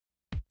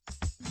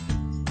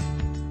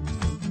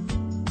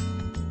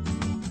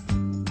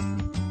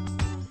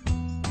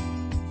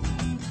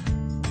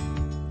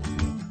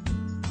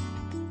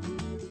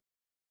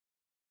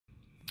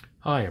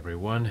Hi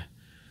everyone,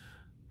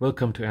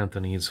 welcome to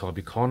Anthony's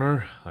Hobby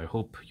Corner. I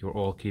hope you're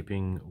all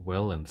keeping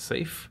well and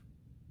safe.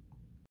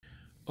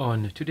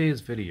 On today's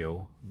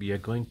video, we are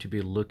going to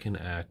be looking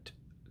at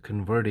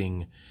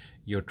converting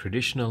your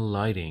traditional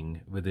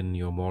lighting within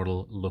your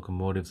model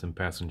locomotives and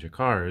passenger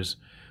cars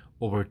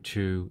over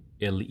to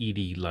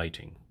LED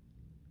lighting.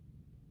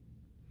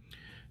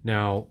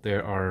 Now,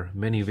 there are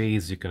many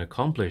ways you can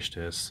accomplish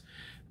this,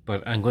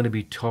 but I'm going to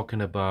be talking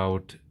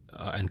about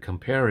and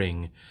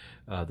comparing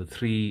the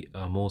three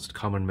most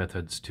common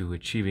methods to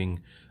achieving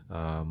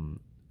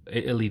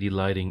LED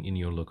lighting in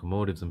your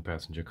locomotives and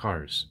passenger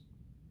cars.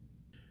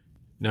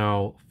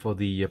 Now, for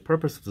the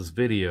purpose of this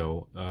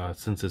video,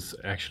 since it's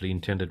actually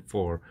intended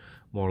for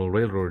model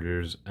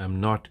railroaders, I'm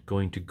not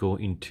going to go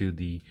into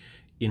the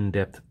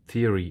in-depth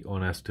theory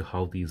on as to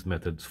how these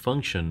methods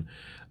function.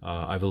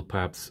 I will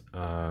perhaps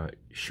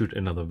shoot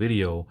another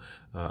video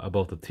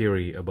about the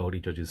theory about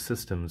each of these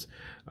systems.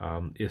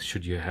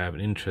 Should you have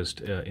an interest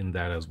in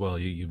that as well,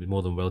 you'd be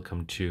more than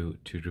welcome to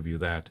review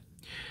that.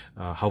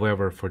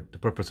 However, for the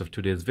purpose of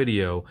today's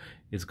video,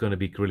 it's going to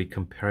be really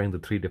comparing the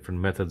three different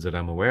methods that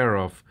I'm aware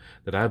of,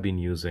 that I've been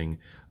using,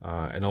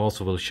 and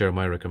also will share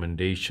my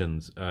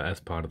recommendations as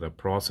part of the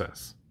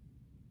process.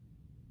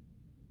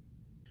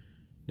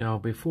 Now,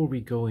 before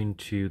we go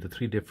into the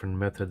three different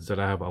methods that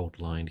I have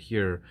outlined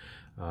here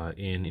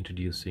in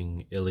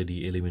introducing LED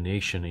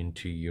illumination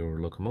into your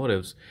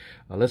locomotives,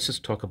 let's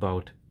just talk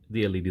about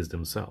the LEDs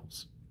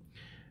themselves.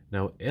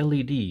 Now,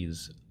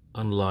 LEDs,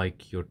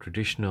 unlike your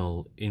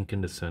traditional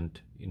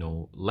incandescent,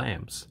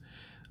 lamps,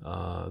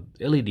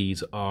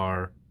 LEDs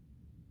are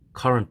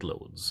current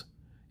loads.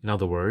 In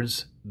other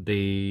words,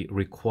 they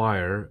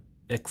require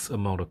X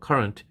amount of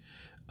current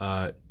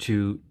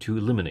to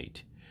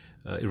illuminate,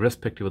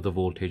 irrespective of the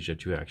voltage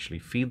that you actually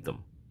feed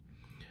them.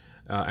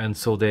 And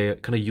so they're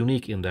kind of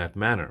unique in that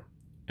manner.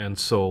 And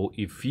so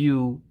if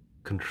you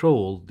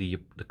control the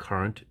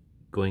current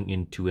going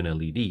into an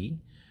LED,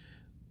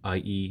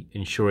 i.e.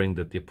 ensuring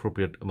that the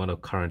appropriate amount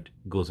of current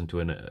goes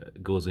into an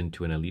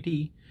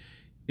LED,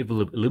 it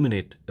will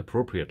illuminate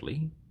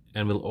appropriately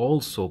and will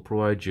also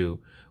provide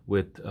you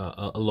with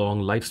a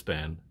long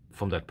lifespan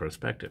from that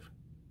perspective.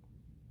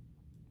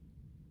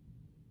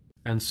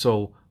 And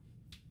so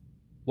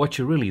what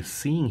you're really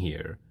seeing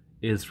here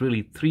is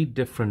really three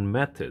different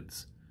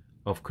methods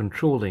of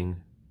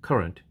controlling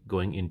current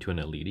going into an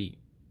LED.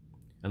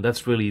 And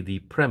that's really the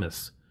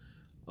premise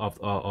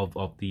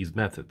of these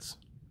methods.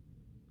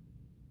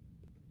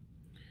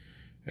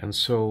 And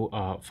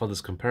so for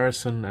this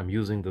comparison, I'm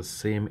using the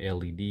same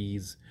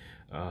LEDs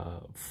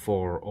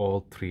for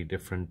all three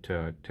different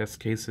test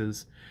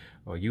cases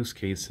or use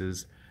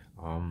cases.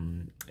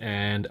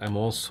 And I'm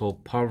also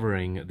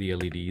powering the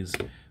LEDs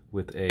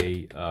with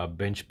a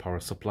bench power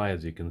supply.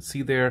 As you can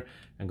see there,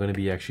 I'm going to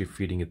be actually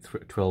feeding it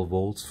 12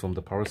 volts from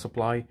the power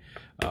supply,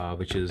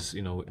 which is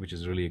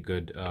really a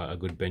good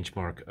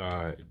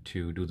benchmark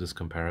to do this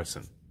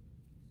comparison.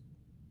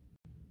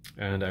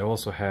 And I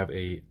also have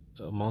a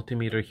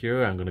multimeter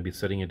here. I'm going to be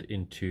setting it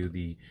into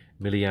the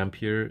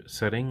milliampere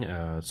setting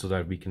so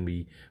that we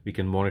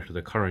can monitor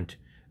the current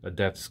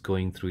that's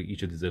going through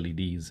each of these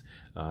LEDs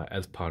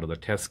as part of the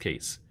test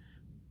case.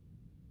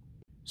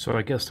 So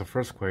I guess the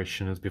first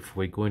question is,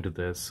 before we go into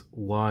this,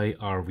 why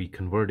are we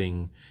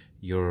converting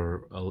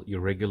your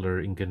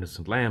regular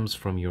incandescent lamps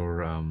from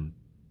your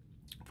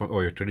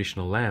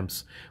traditional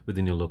lamps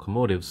within your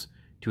locomotives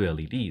to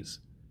LEDs?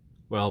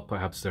 Well,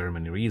 perhaps there are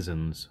many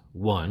reasons.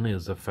 One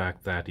is the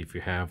fact that if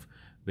you have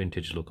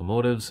vintage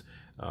locomotives,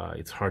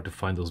 it's hard to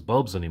find those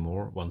bulbs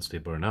anymore once they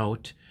burn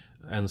out,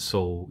 and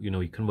so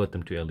you convert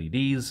them to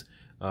LEDs.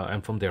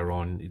 And from there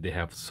on, they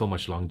have so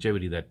much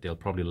longevity that they'll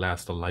probably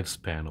last the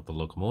lifespan of the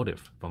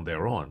locomotive from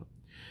there on.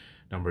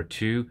 Number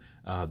two,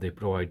 they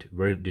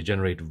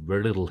generate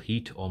very little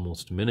heat,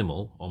 almost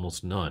minimal,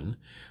 almost none,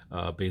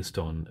 based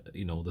on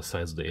the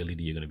size of the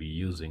LED you're going to be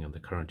using and the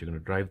current you're going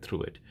to drive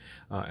through it,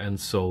 and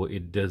so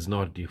it does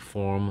not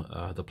deform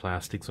the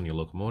plastics on your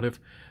locomotive,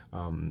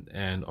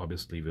 and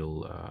obviously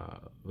will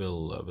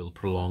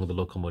prolong the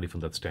locomotive from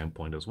that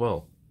standpoint as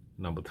well.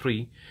 Number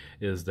three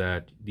is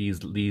that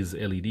these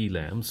LED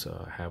lamps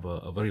have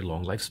a very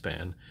long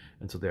lifespan,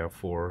 and so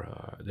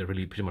therefore they're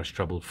really pretty much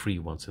trouble-free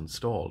once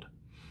installed.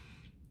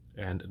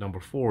 And number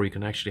four, you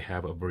can actually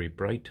have a very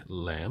bright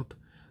lamp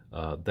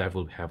that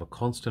will have a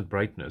constant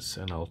brightness,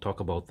 and I'll talk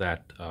about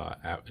that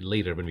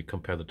later when we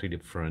compare the three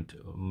different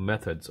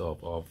methods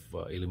of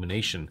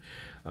illumination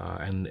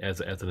and as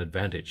an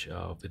advantage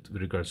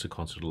with regards to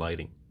constant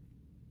lighting.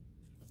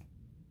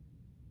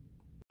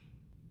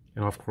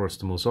 And of course,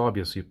 the most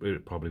obvious, you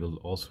probably will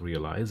also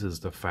realize,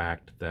 is the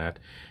fact that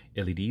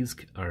LEDs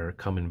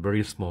come in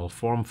very small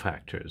form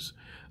factors,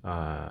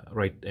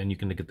 right? And you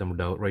can get them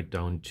right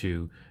down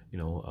to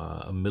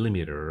a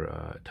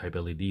millimeter type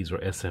LEDs or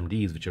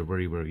SMDs, which are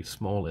very, very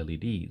small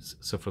LEDs,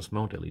 surface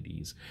mount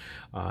LEDs,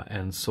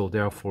 and so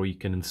therefore you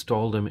can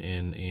install them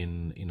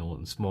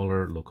in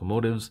smaller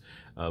locomotives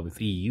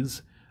with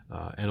ease.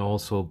 and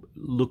also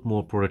look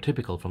more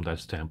prototypical from that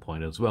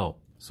standpoint as well.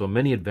 So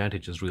many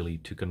advantages really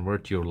to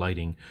convert your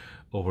lighting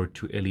over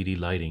to LED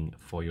lighting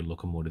for your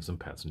locomotives and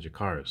passenger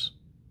cars.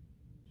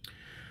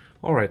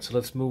 All right, so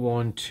let's move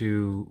on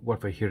to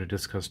what we're here to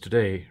discuss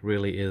today.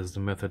 Really is the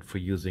method for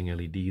using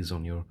LEDs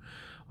on your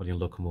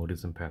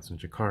locomotives and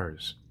passenger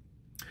cars.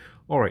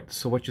 All right,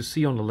 so what you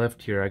see on the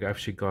left here, I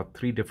actually got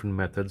three different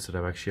methods that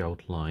I've actually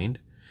outlined,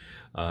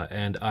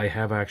 and I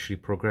have actually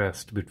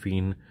progressed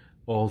between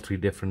all three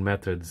different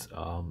methods,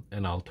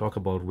 and I'll talk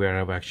about where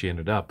I've actually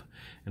ended up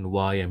and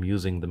why I'm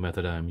using the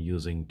method I'm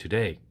using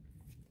today.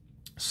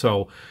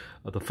 So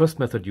the first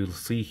method you'll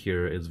see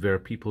here is where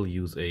people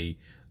use a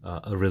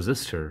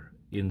resistor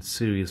in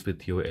series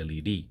with your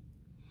LED.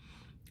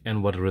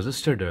 And what a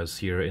resistor does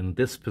here in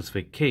this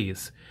specific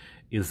case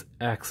is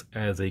acts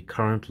as a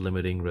current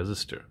limiting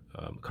resistor,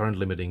 current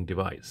limiting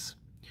device.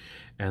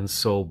 And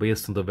so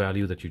based on the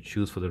value that you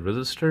choose for the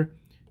resistor,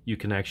 you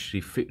can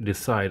actually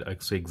decide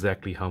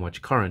exactly how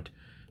much current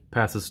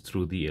passes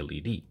through the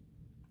LED.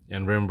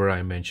 And remember,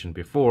 I mentioned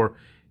before,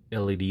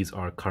 LEDs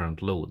are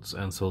current loads,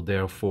 and so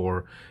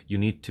therefore you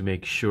need to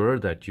make sure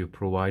that you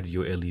provide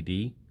your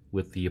LED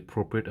with the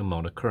appropriate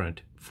amount of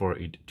current for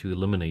it to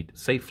illuminate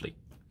safely.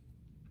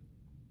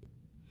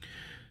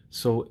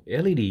 So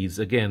LEDs,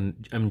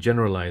 again, I'm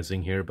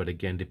generalizing here, but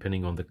again,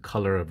 depending on the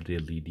color of the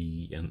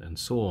LED and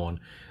so on,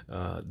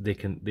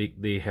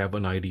 they have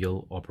an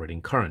ideal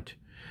operating current.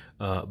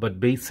 But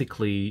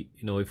basically,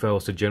 if I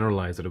was to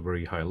generalize at a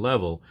very high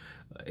level,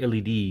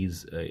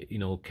 LEDs,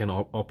 can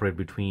operate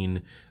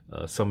between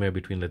somewhere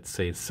between, let's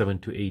say, 7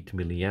 to 8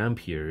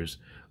 milliamperes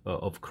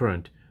of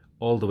current,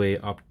 all the way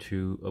up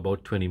to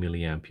about 20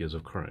 milliamperes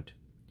of current.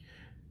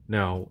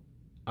 Now,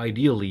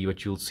 ideally,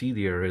 what you'll see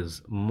there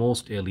is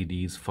most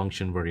LEDs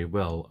function very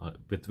well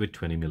with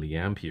 20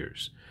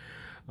 milliamperes.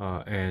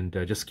 And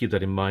just keep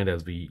that in mind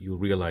as you'll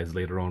realize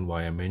later on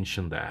why I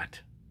mentioned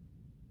that.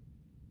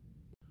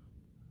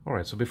 All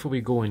right, so before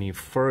we go any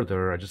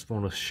further, I just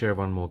want to share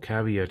one more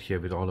caveat here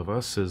with all of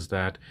us, is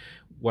that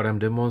what I'm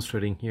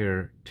demonstrating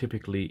here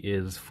typically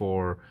is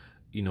for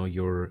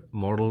your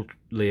model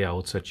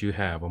layouts that you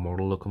have, or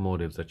model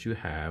locomotives that you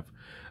have,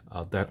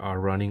 that are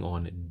running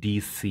on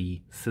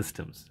DC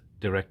systems,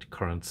 direct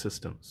current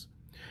systems.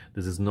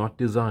 This is not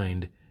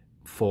designed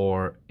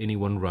for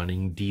anyone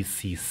running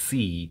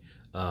DCC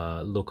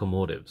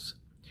locomotives.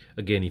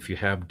 Again, if you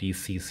have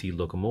DCC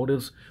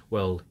locomotives,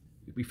 well,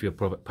 if you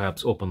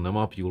perhaps open them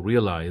up, you'll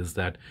realize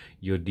that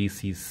your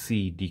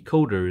DCC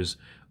decoders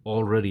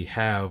already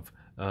have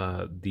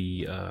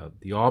the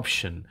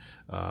option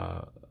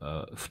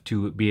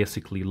to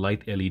basically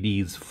light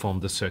LEDs from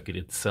the circuit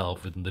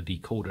itself within the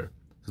decoder.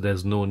 So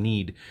there's no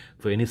need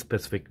for any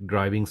specific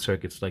driving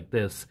circuits like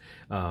this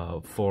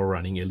for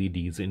running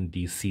LEDs in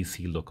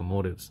DCC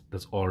locomotives.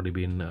 That's already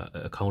been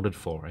accounted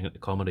for and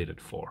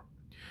accommodated for.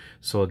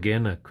 So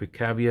again, a quick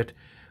caveat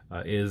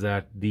is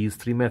that these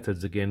three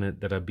methods, again,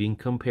 that are being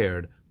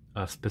compared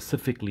are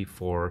specifically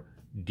for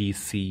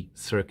DC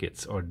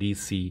circuits or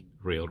DC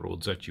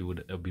railroads that you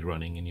would be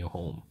running in your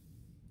home.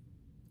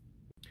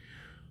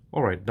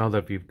 All right, now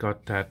that we've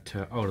got that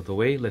out of the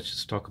way, let's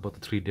just talk about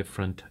the three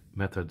different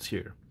methods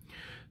here.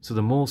 So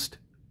the most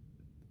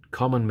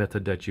common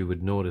method that you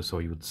would notice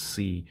or you would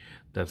see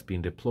that's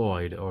being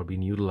deployed or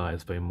being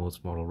utilized by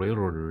most model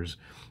railroaders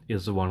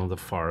is the one on the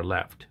far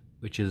left,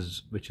 which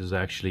is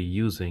actually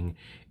using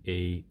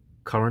a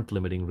current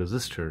limiting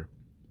resistor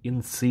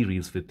in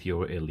series with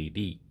your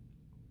LED.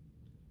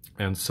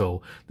 And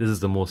so this is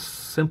the most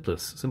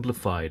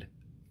simplified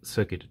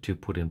circuit to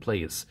put in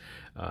place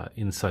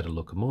inside a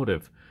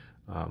locomotive.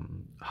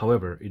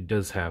 However, it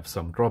does have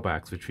some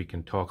drawbacks, which we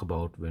can talk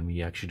about when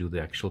we actually do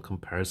the actual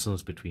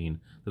comparisons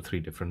between the three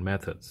different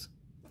methods.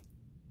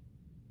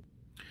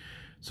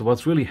 So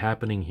what's really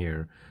happening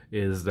here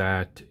is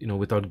that,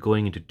 without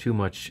going into too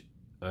much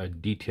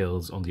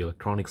details on the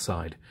electronic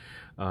side,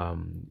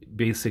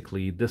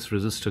 basically this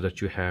resistor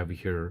that you have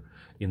here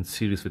in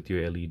series with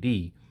your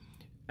LED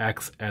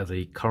acts as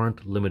a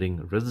current limiting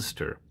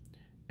resistor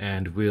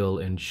and will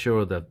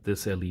ensure that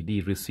this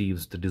LED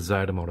receives the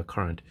desired amount of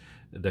current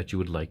that you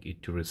would like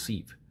it to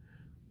receive.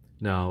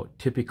 Now,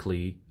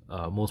 typically,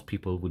 most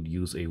people would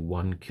use a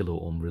 1 kilo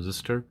ohm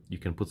resistor. You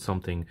can put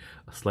something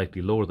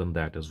slightly lower than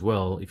that as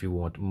well if you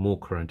want more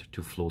current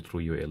to flow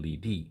through your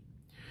LED.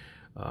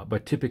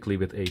 But typically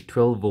with a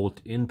 12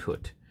 volt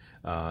input,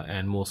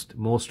 and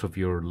most of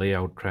your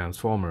layout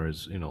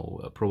transformers,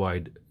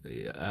 provide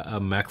a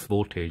max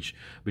voltage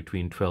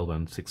between 12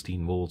 and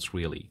 16 volts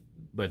really.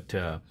 But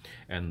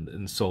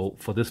and so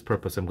for this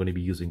purpose, I'm going to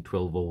be using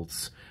 12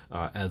 volts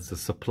as the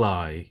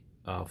supply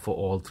for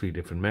all three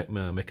different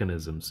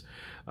mechanisms.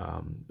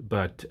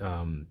 But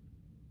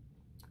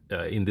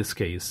in this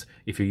case,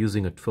 if you're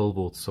using a 12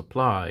 volt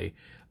supply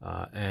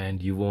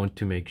and you want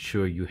to make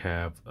sure you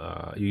have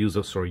you use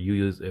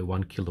a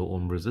 1 kilo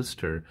ohm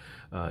resistor,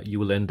 you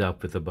will end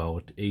up with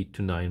about 8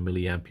 to 9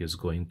 milliamperes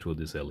going through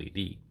this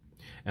LED.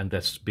 And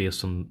that's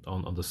based on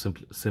the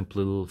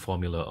simple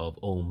formula of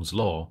Ohm's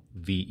law,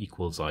 V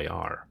equals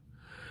IR.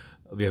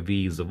 where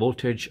V is the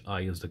voltage,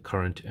 I is the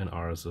current, and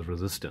R is the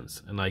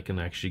resistance. And I can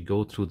actually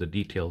go through the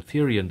detailed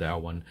theory in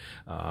that one,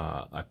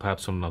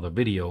 perhaps on another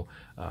video,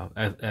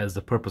 as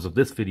the purpose of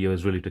this video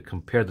is really to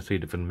compare the three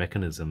different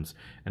mechanisms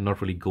and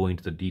not really go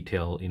into the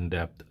detail,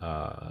 in-depth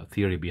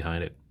theory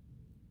behind it.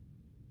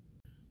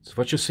 So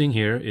what you're seeing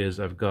here is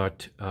I've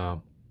got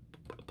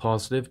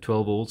positive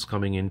 12 volts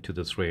coming into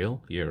this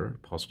rail here,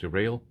 positive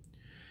rail,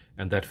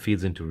 and that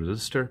feeds into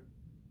resistor,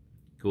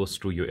 goes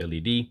through your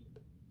LED,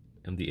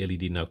 and the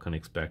LED now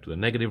connects back to the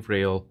negative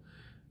rail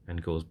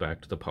and goes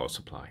back to the power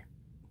supply.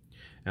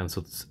 And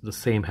so the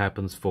same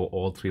happens for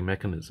all three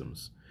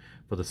mechanisms.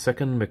 For the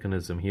second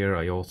mechanism here,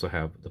 I also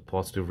have the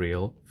positive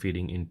rail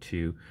feeding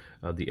into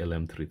the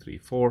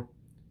LM334,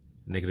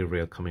 negative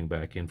rail coming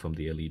back in from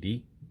the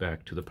LED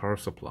back to the power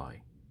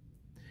supply.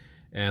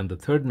 And the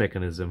third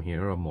mechanism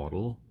here, a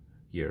model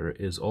here,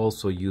 is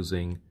also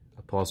using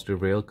a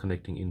positive rail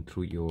connecting in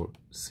through your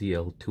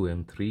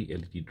CL2M3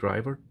 LED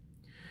driver,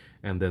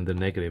 and then the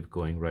negative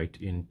going right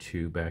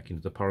back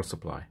into the power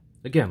supply.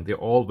 Again, they're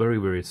all very,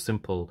 very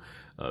simple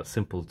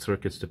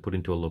circuits to put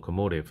into a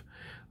locomotive,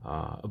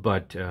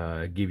 but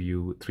give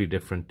you three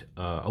different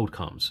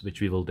outcomes,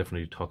 which we will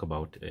definitely talk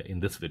about in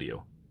this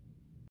video.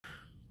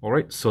 All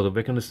right, so the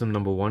mechanism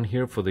number one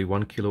here for the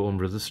 1 kilo ohm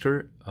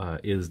resistor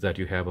is that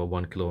you have a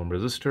 1 kilo ohm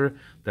resistor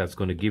that's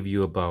going to give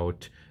you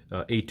about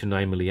 8 to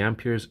 9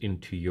 milliamperes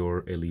into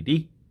your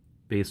LED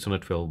based on a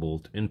 12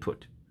 volt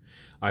input.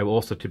 I've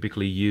also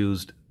typically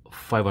used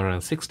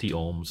 560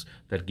 ohms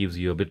that gives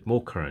you a bit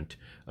more current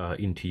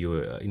into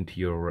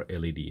your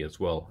LED as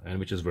well, and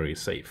which is very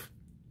safe.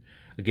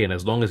 Again,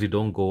 as long as you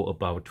don't go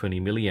above 20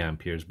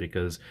 milliamperes,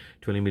 because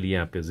 20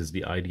 milliamperes is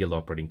the ideal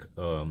operating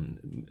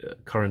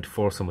current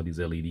for some of these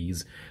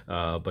LEDs.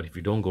 But if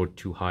you don't go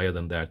too higher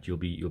than that, you'll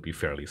be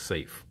fairly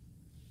safe.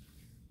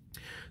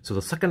 So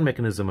the second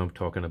mechanism I'm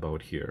talking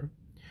about here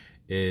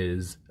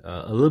is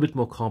a little bit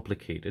more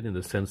complicated in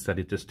the sense that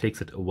it just takes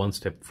it one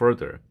step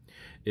further.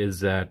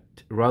 Is that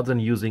rather than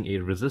using a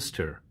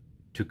resistor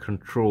to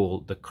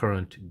control the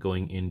current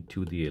going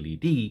into the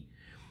LED,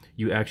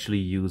 you actually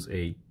use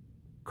a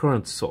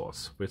current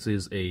source, which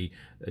is a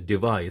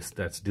device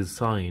that's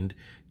designed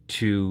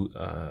to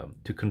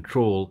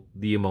control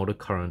the amount of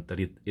current that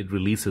it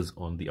releases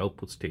on the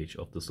output stage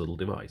of this little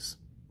device.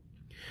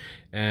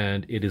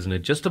 And it is an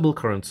adjustable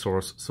current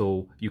source,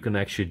 so you can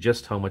actually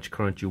adjust how much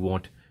current you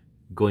want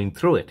going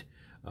through it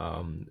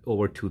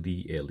over to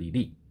the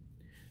LED.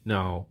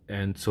 Now,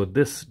 and so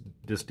this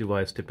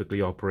device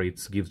typically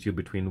gives you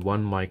between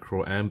 1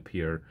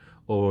 microampere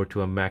over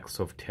to a max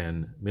of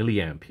 10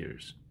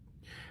 milliamperes.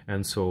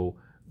 And so,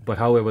 but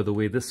however, the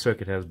way this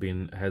circuit has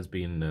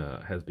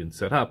been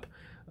set up,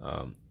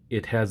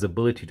 it has the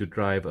ability to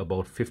drive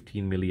about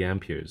 15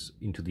 milliamperes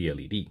into the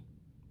LED.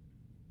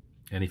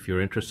 And if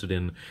you're interested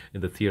in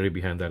the theory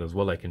behind that as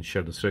well, I can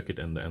share the circuit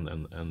and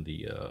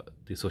the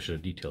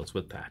associated details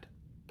with that.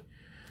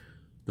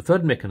 The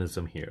third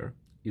mechanism here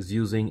is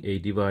using a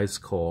device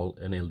called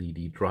an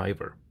LED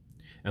driver.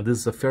 And this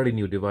is a fairly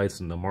new device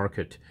in the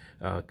market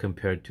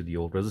compared to the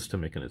old resistor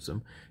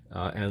mechanism.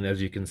 And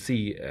as you can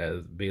see,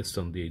 based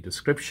on the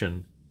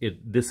description,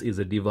 this is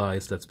a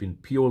device that's been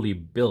purely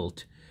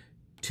built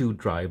to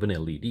drive an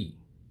LED.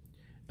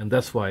 And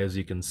that's why, as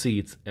you can see,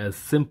 it's as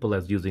simple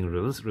as using a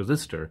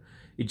resistor.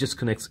 It just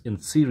connects in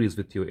series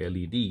with your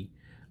LED,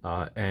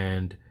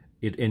 and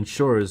it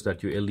ensures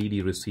that your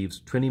LED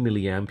receives 20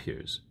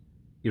 milliamperes,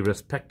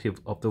 irrespective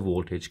of the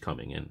voltage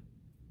coming in.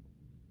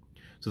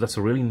 So that's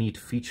a really neat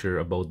feature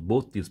about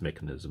both these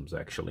mechanisms,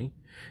 actually,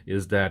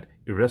 is that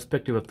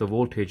irrespective of the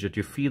voltage that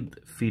you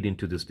feed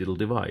into this little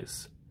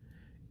device,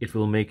 it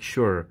will make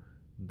sure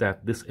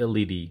that this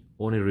LED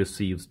only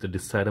receives the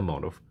desired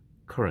amount of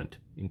current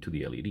into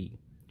the LED.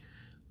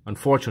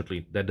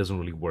 Unfortunately, that doesn't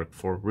really work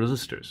for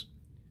resistors.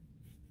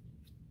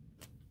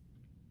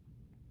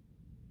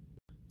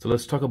 So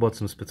let's talk about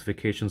some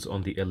specifications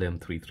on the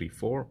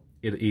LM334.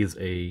 It is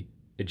a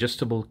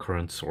adjustable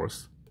current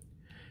source.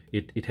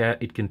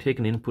 It can take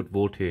an input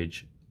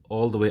voltage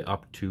all the way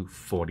up to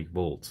 40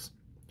 volts.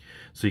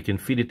 So you can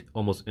feed it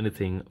almost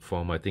anything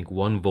from, I think,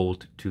 1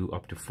 volt to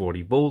up to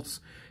 40 volts,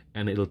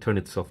 and it'll turn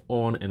itself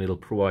on and it'll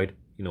provide,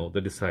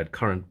 the desired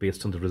current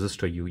based on the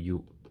resistor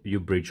you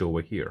bridge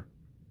over here.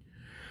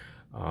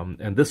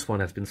 And this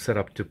one has been set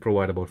up to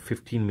provide about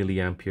 15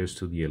 milliamperes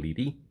to the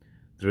LED.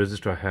 The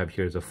resistor I have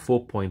here is a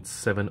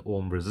 4.7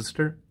 ohm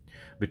resistor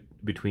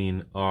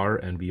between R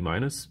and V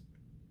minus.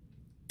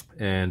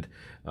 And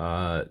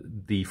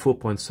the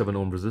 4.7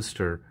 ohm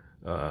resistor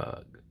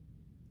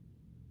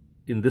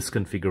in this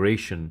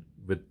configuration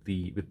with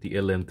the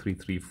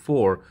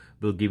LM334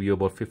 will give you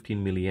about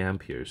 15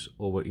 milliamperes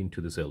over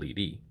into this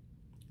LED,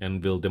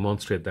 and we'll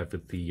demonstrate that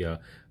with the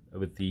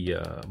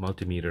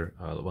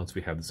multimeter once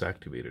we have this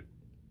activated.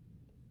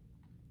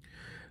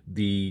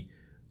 The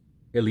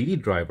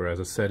LED driver, as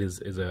I said, is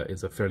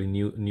a fairly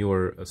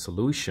newer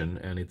solution,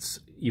 and it's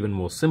even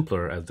more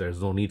simpler as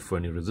there's no need for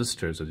any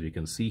resistors, as you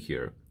can see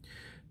here.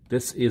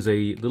 This is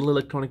a little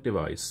electronic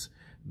device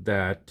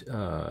that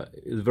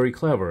is very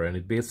clever, and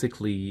it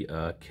basically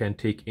can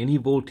take any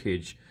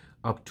voltage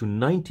up to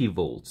 90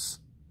 volts,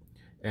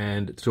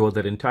 and throughout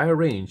that entire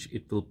range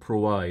it will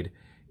provide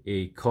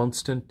a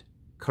constant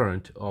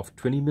current of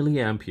 20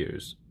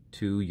 milliamperes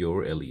to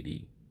your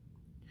LED.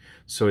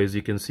 So as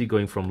you can see,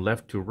 going from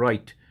left to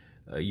right,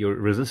 your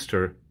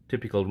resistor,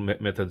 typical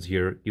methods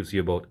here, gives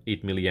you about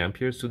 8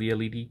 milliamperes to the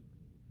LED.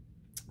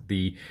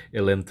 The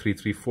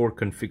LM334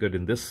 configured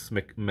in this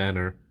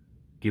manner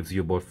gives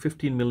you about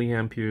 15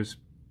 milliamperes,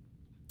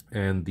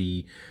 and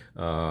the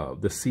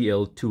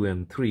CL2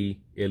 and 3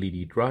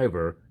 LED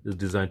driver is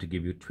designed to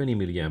give you 20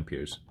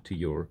 milliamperes to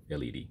your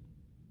LED.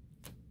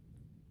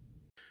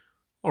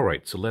 All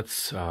right, so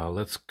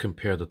let's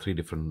compare the three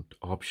different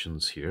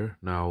options here.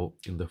 Now,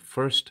 in the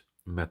first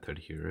method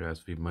here,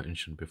 as we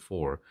mentioned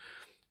before,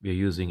 we are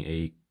using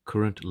a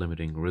current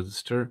limiting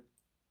resistor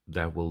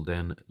that will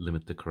then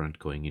limit the current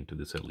going into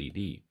this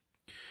LED.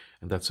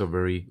 And that's a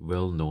very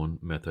well-known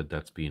method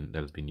that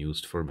has been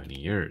used for many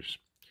years.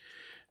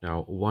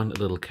 Now, one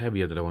little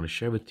caveat that I want to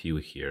share with you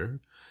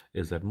here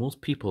is that most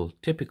people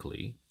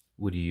typically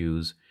would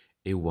use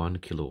a 1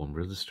 kilo ohm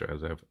resistor,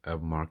 as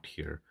I've marked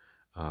here,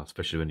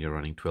 especially when you're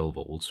running 12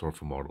 volts or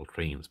for model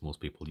trains. Most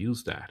people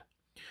use that.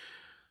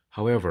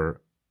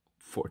 However,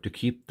 to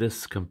keep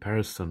this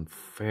comparison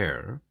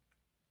fair,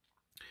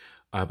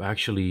 I've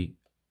actually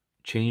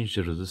changed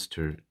the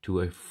resistor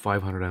to a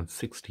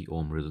 560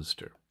 ohm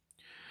resistor.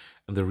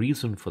 And the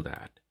reason for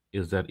that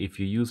is that if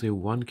you use a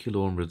 1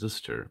 kilo ohm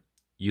resistor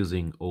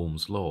using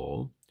Ohm's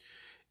law,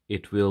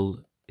 it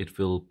will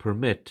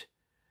permit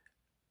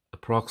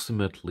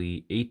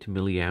approximately 8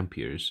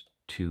 milliamperes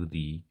to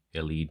the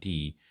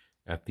LED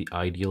at the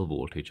ideal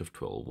voltage of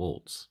 12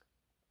 volts.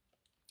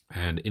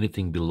 And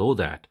anything below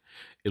that,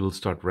 it will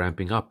start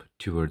ramping up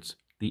towards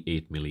the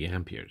 8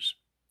 milliamperes.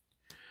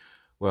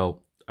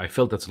 Well, I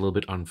felt that's a little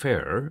bit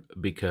unfair,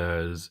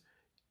 because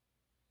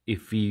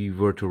if we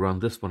were to run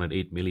this one at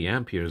 8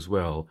 milliamperes,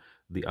 well,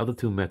 the other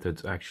two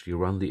methods actually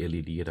run the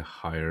LED at a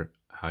higher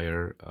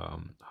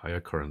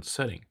current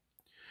setting.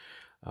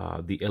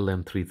 The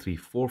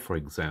LM334, for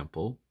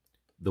example,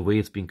 the way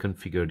it's being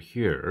configured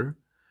here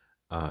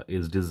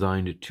is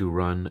designed to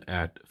run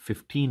at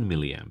 15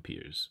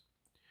 milliamperes,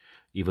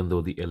 even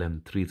though the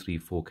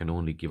LM334 can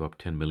only give up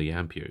 10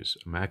 milliamperes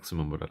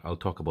maximum. But I'll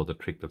talk about the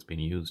trick that's been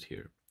used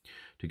here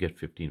to get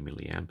 15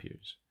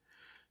 milliamperes.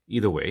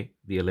 Either way,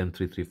 the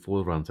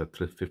LM334 runs at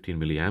 15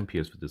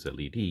 milliamperes with this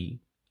LED,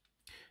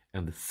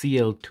 and the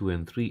CL2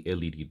 and 3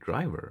 LED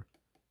driver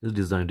is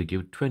designed to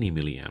give 20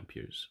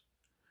 milliamperes.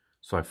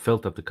 So I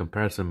felt that the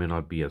comparison may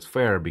not be as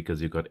fair,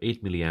 because you've got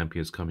 8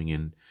 milliamperes coming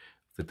in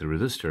with the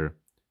resistor,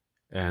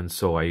 and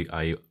so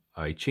I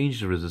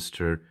changed the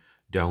resistor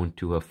down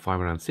to a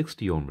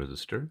 560 ohm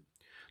resistor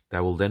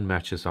that will then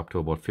match us up to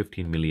about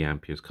 15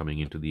 milliamperes coming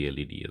into the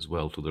LED as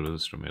well, to the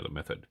resistor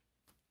method.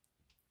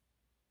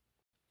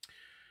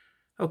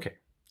 Okay,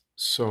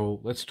 so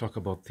let's talk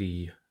about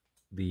the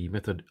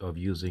method of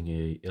using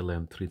a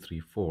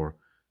LM334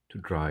 to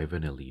drive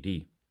an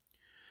LED.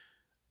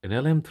 An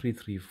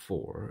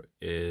LM334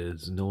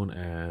 is known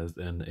as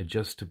an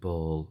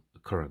adjustable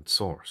current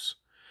source,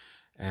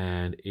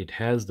 and it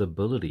has the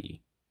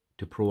ability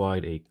to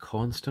provide a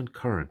constant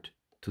current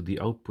to the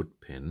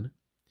output pin,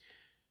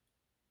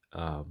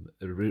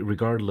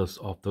 regardless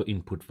of the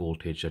input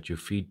voltage that you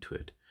feed to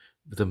it,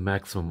 with a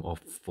maximum of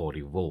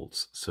 40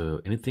 volts. So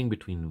anything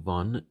between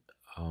 1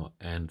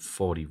 and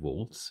 40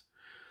 volts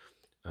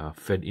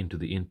fed into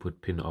the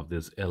input pin of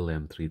this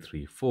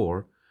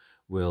LM334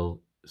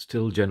 will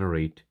still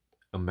generate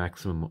a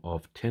maximum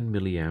of 10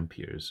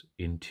 milliamperes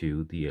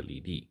into the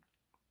LED,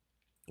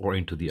 or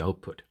into the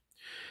output.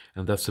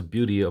 And that's the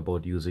beauty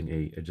about using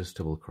a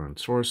adjustable current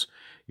source.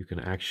 You can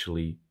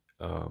actually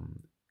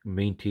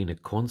maintain a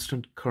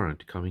constant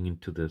current coming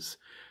into this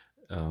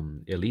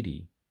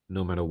LED,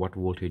 no matter what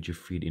voltage you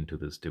feed into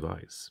this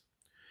device.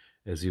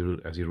 As you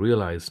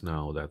realize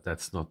now that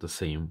that's not the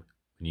same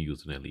when you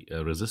use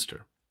a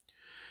resistor.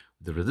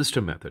 The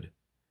resistor method,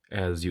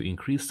 as you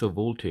increase the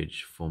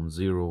voltage from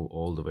 0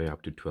 all the way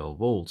up to 12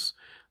 volts,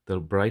 the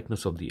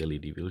brightness of the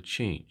LED will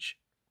change.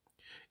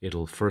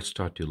 It'll first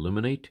start to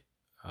illuminate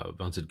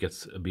once it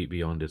gets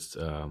beyond its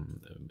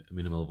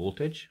minimal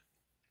voltage,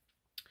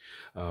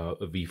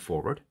 V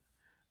forward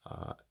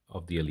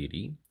of the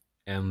LED,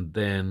 and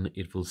then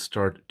it will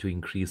start to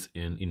increase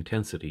in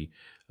intensity,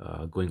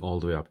 going all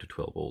the way up to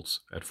 12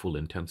 volts at full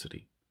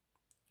intensity.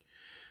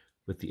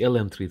 With the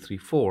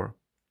LM334,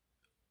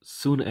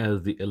 soon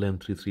as the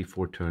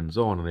LM334 turns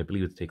on, and I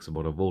believe it takes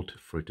about a volt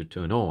for it to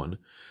turn on,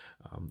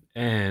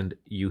 and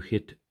you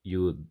hit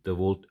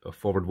the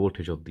forward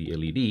voltage of the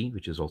LED,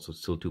 which is also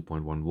still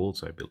 2.1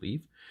 volts, I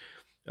believe,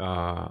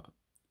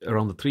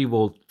 around the 3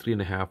 volt,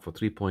 3.5 or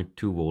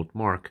 3.2 volt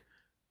mark,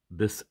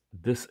 this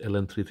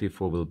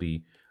LM334 will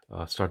be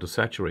start to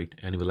saturate,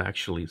 and it will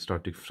actually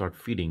start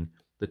feeding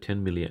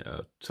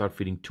the start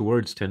feeding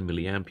towards 10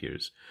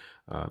 milliamperes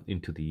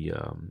into the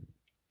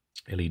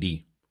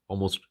LED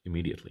almost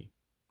immediately.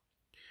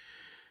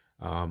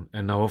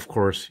 And now, of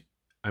course,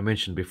 I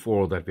mentioned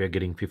before that we are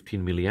getting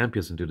 15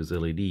 milliamperes into this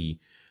LED,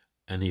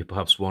 and you're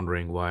perhaps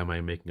wondering, why am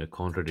I making a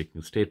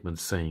contradicting statement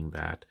saying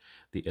that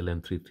the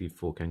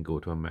LM334 can go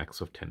to a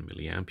max of 10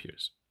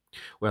 milliamperes?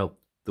 Well,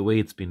 the way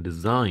it's been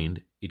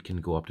designed, it can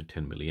go up to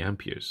 10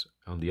 milliamperes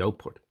on the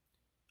output.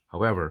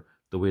 However,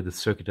 the way the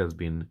circuit has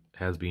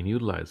been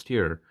utilized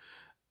here,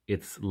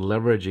 it's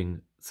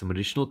leveraging some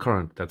additional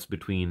current that's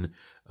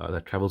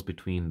that travels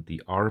between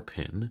the R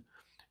pin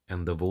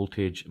and the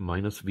voltage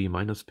minus V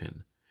minus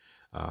pin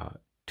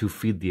to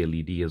feed the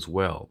LED as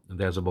well. And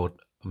there's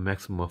about a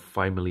maximum of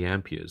 5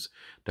 milliamperes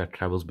that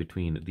travels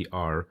between the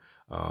R.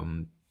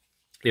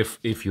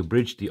 If you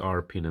bridge the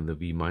R pin and the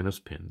V minus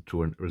pin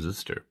through a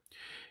resistor,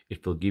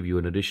 it will give you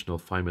an additional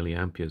 5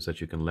 milliamperes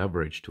that you can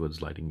leverage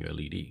towards lighting your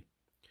LED.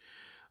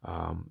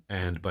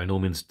 And by no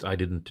means I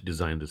didn't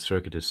design the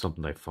circuit. It's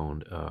something I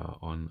found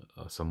on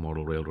some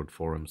model railroad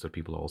forums that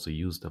people also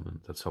use them, and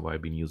that's how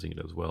I've been using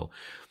it as well.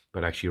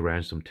 But I actually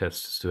ran some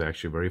tests to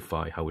actually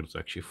verify how it's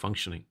actually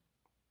functioning.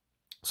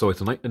 So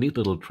it's a neat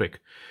little trick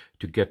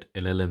to get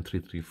an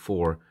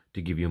LM334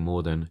 to give you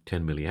more than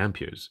 10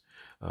 milliamperes.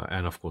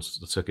 And of course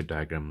the circuit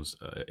diagrams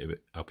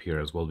up here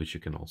as well, which you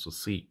can also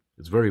see.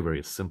 It's very,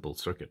 very simple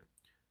circuit.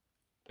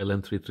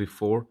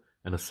 LM334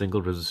 and a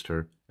single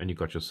resistor, and you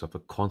got yourself a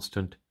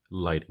constant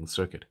lighting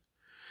circuit.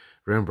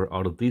 Remember,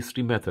 out of these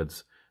three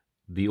methods,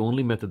 the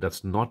only method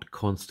that's not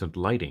constant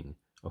lighting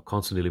or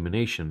constant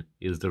illumination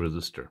is the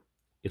resistor.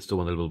 It's the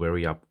one that will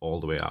vary up all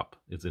the way up,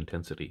 its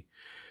intensity.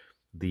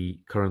 The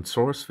current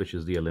source, which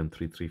is the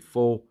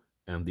LM334,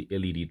 and the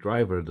LED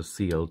driver, the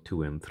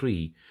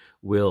CL2N3,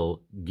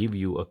 will give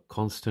you a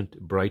constant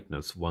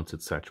brightness once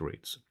it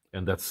saturates.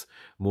 And that's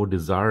more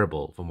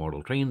desirable for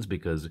model trains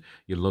because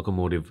your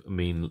locomotive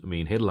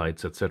main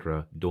headlights,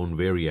 etc., don't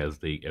vary as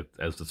the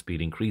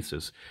speed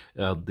increases.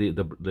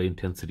 The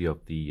intensity of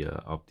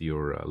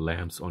your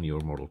lamps on your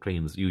model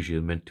trains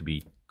usually meant to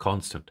be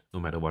constant, no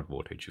matter what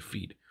voltage you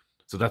feed.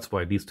 So that's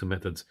why these two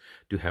methods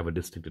do have a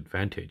distinct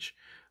advantage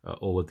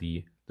over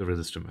the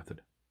resistor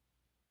method.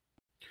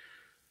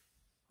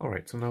 All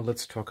right, so now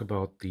let's talk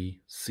about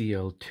the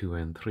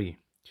CL2N3.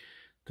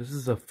 This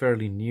is a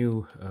fairly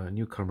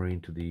newcomer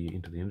into the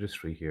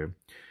industry here.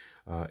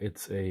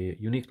 It's a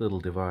unique little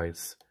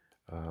device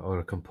or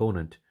a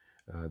component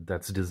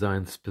that's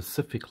designed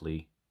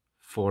specifically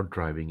for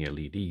driving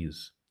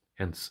LEDs.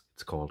 Hence,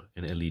 it's called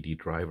an LED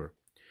driver.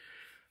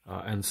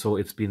 And so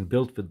it's been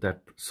built with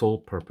that sole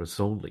purpose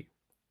only,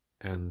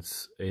 and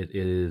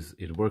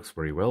it works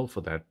very well for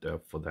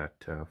that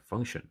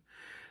function.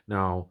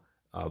 Now,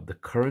 the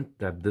current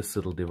that this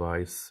little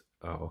device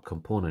or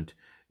component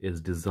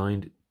is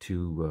designed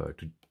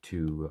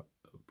to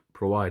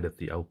provide at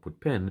the output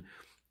pin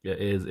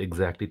is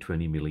exactly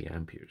 20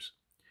 milliamperes,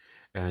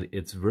 and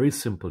it's very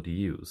simple to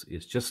use.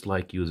 It's just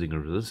like using a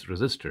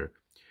resistor.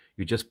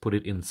 You just put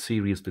it in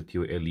series with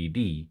your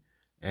LED,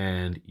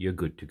 and you're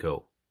good to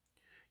go.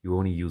 You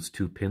only use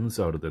 2 pins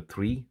out of the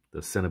 3.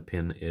 The center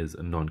pin is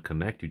a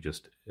non-connect. You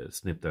just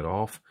snip that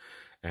off,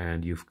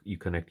 and you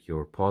connect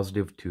your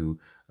positive to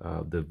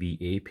the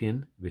VA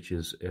pin, which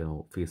is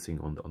facing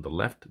on the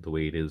left, the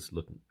way it is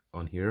looking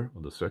on here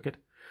on the circuit,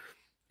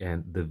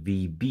 and the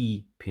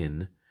VB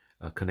pin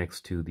connects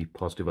to the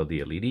positive of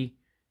the LED,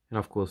 and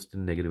of course the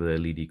negative of the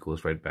LED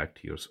goes right back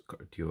to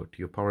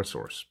your power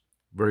source.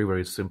 Very,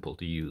 very simple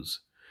to use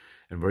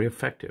and very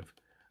effective,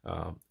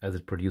 as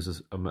it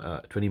produces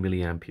 20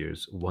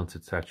 milliamperes once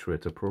it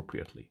saturates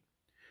appropriately.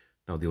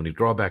 Now, the only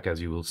drawback, as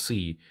you will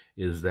see,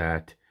 is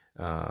that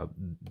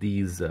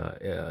these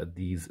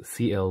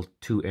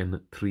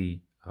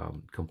CL2N3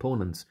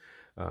 components,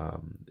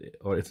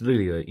 or it's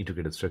literally an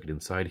integrated circuit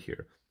inside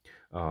here,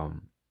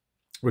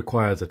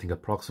 requires, I think,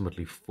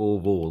 approximately 4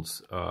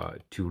 volts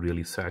to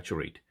really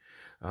saturate,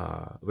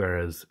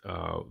 whereas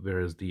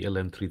the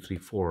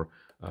LM334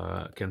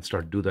 can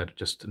start to do that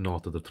just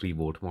north of the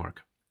 3-volt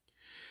mark.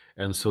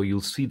 And so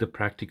you'll see the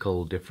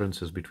practical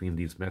differences between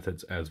these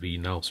methods as we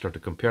now start to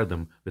compare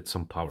them with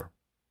some power.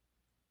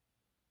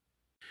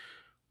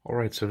 All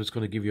right, so I'm just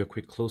going to give you a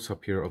quick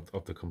close-up here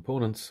of the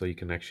components so you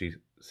can actually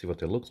see what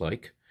they look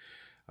like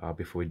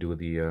before we do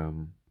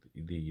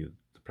the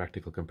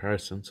practical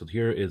comparison. So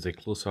here is a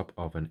close-up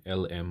of an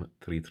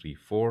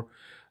LM334.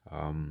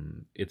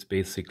 It's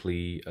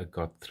basically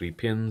got 3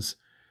 pins.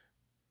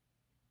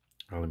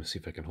 Let me see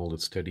if I can hold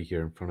it steady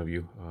here in front of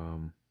you.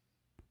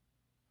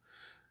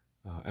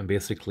 And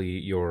basically,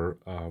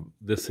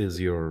 this is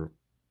your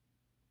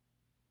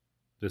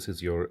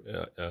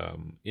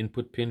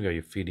input pin where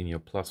you're feeding your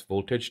plus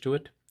voltage to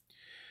it.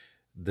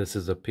 This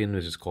is a pin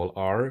which is called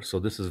R. So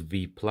this is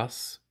V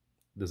plus,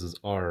 this is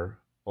R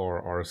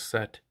or R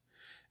set,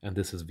 and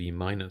this is V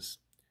minus.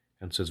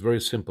 And so it's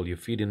very simple. You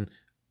feed in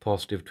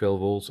positive 12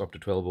 volts, up to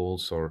 12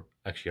 volts, or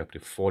actually up to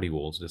 40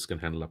 volts. This can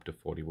handle up to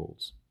 40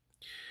 volts.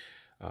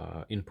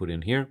 Input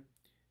in here.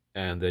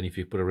 And then if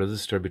you put a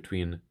resistor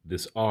between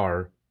this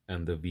R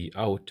and the V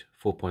out,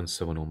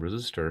 4.7 ohm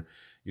resistor,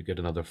 you get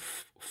another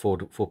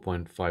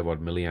 4.5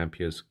 odd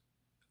milliamperes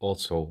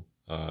also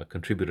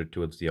contributed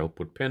towards the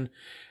output pin.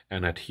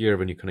 And at here,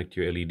 when you connect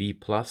your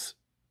LED plus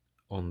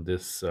on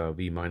this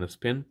V minus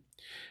pin,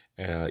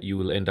 you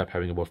will end up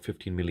having about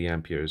 15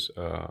 milliamperes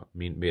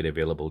made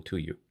available to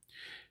you.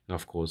 And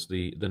of course,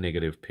 the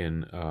negative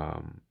pin,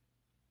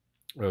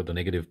 or the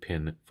negative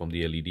pin from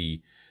the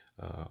LED.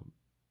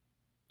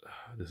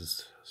 This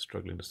is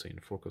struggling to stay in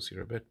focus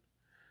here a bit.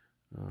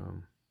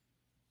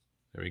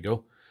 There we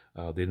go.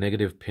 The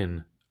negative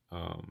pin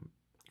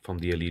from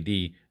the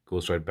LED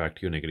goes right back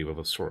to your negative of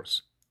a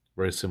source.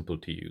 Very simple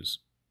to use.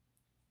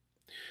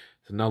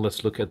 So now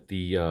let's look at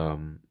the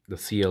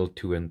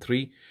CL2 and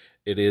 3.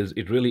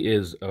 It really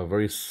is a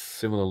very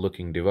similar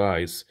looking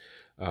device,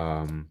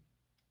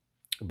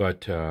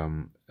 but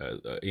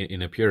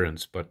in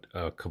appearance, but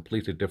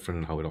completely different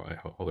in how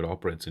it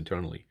operates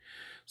internally.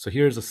 So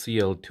here's a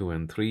CL2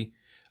 and 3.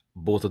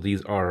 Both of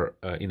these are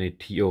in a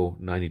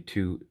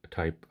TO92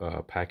 type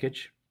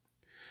package.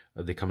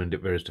 They come in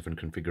various different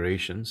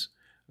configurations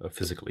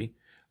physically,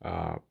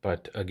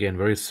 but again,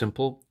 very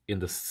simple. In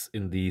the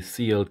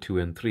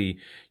CL2 and 3,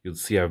 you'll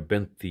see I've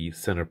bent the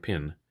center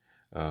pin.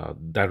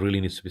 That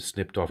really needs to be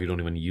snipped off. You don't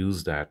even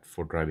use that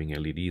for driving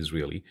LEDs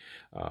really,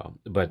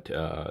 but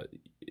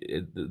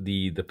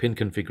the pin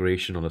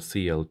configuration on a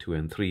CL2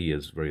 and 3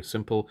 is very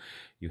simple.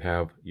 You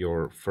have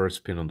your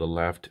first pin on the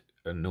left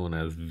known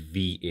as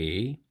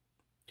VA,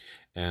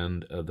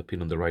 and the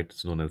pin on the right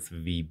is known as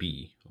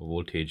VB, or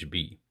voltage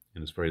B.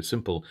 And it's very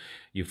simple.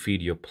 You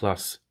feed your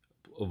plus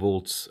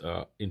volts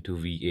into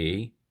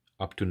VA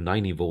up to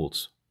 90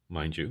 volts,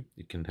 mind you.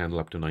 It can handle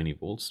up to 90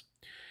 volts.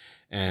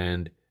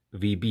 And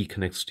VB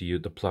connects to you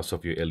the plus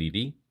of your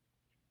LED,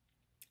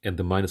 and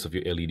the minus of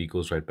your LED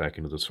goes right back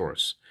into the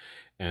source.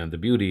 And the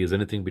beauty is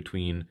anything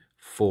between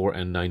 4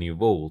 and 90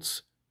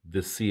 volts,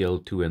 this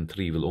CL2 and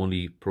 3 will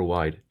only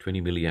provide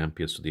 20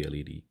 milliamperes to the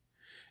LED.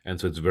 And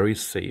so it's very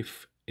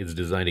safe. It's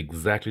designed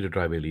exactly to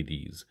drive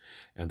LEDs,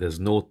 and there's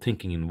no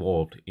thinking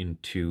involved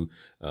into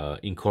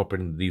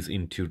incorporating these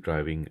into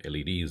driving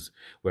LEDs.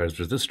 Whereas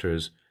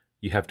resistors,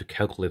 you have to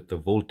calculate the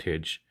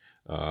voltage.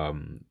 You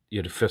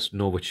have to first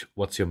know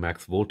what's your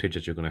max voltage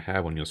that you're going to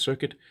have on your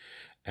circuit,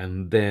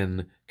 and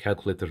then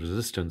calculate the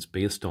resistance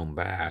based on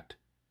that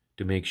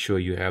to make sure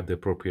you have the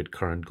appropriate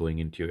current going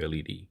into your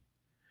LED.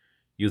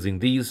 Using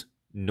these,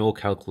 no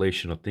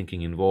calculation or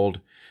thinking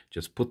involved.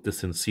 Just put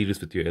this in series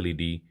with your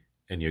LED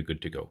and you're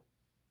good to go.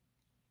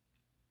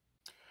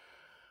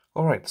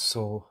 All right,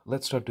 so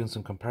let's start doing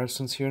some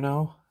comparisons here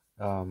now.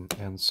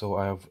 And so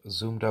I have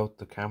zoomed out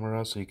the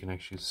camera so you can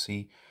actually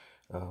see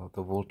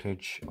the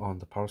voltage on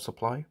the power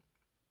supply.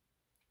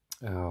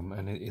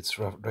 And it's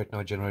right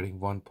now generating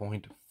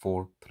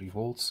 1.43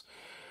 volts.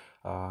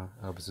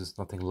 Obviously, there's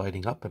nothing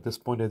lighting up at this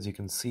point. As you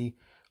can see,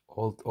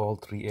 all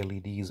three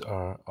LEDs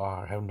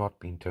have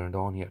not been turned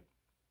on yet.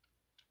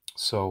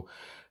 So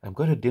I'm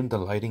going to dim the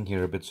lighting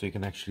here a bit so you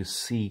can actually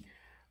see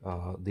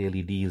the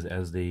LEDs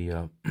as they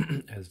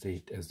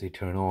as they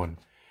turn on.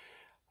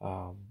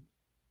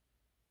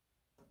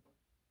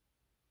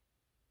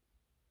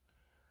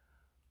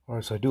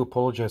 Alright, so I do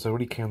apologize. I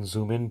really can't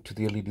zoom in to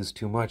the LEDs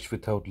too much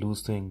without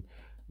losing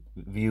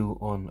view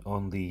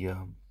on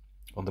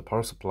the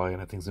power supply,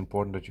 and I think it's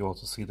important that you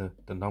also see the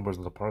numbers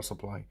of the power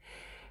supply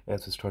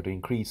as we start to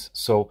increase.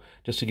 So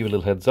just to give you a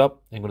little heads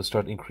up, I'm going to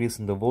start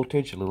increasing the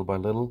voltage little by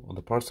little on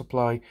the power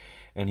supply,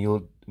 and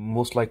you'll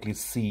most likely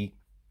see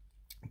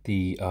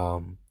the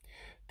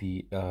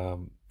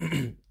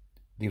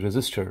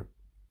resistor,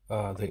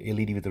 the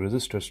LED with the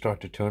resistor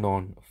start to turn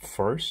on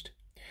first,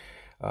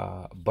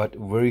 but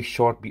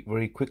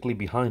very quickly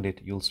behind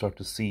it, you'll start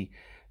to see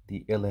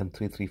the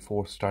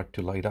LM334 start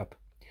to light up.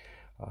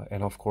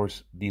 And of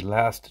course, the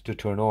last to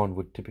turn on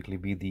would typically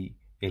be the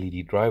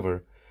LED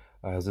driver,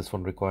 as this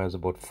one requires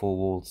about 4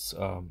 volts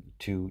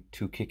to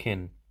kick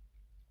in.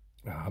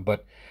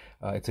 But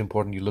it's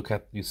important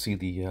you see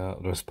the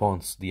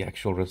response, the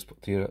actual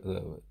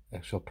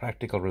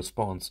practical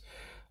response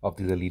of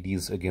these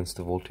LEDs against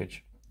the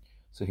voltage.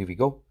 So here we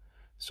go.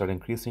 Start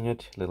increasing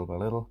it little by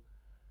little.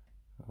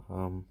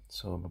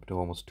 So I'm up to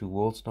almost 2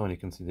 volts now, and you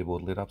can see they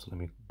both lit up. So let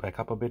me back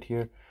up a bit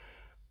here.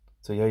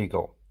 So there you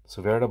go.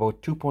 So we're at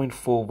about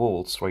 2.4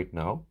 volts right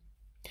now,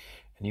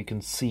 and you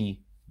can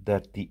see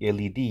that the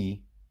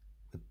LED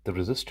with the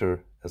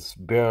resistor has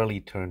barely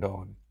turned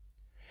on.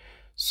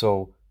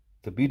 So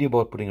the beauty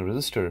about putting a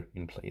resistor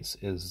in place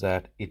is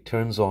that it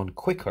turns on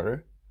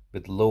quicker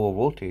with lower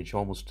voltage,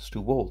 almost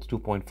 2 volts,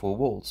 2.4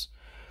 volts,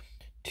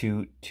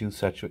 to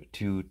saturate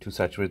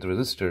the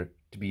resistor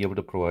to be able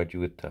to provide you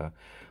with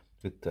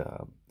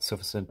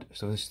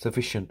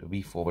sufficient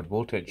V forward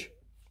voltage.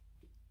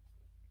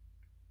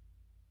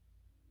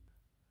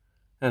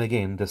 And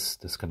again, this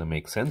kind of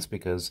makes sense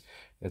because,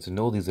 as you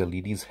know, these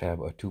LEDs have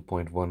a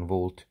 2.1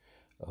 volt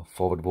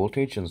forward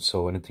voltage, and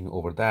so anything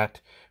over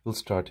that will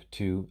start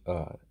to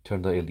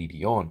turn the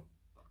LED on.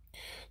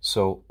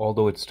 So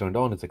although it's turned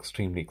on, it's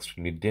extremely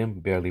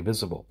dim, barely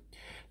visible.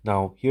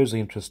 Now here's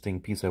the interesting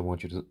piece I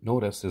want you to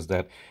notice, is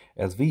that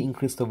as we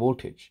increase the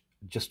voltage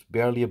just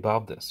barely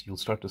above this, you'll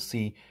start to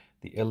see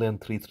the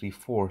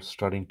LM334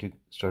 starting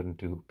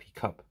to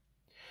peak up.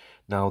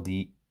 Now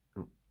the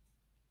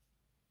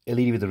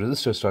LED with the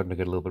resistor is starting to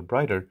get a little bit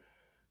brighter,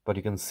 but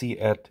you can see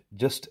at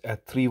just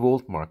at 3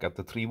 volt mark, at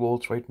the 3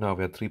 volts right now,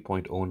 we're at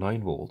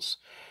 3.09 volts.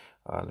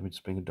 Let me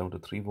just bring it down to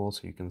 3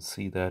 volts so you can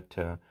see that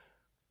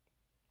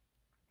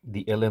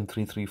the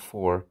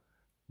LM334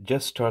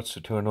 just starts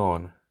to turn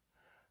on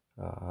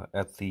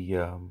at the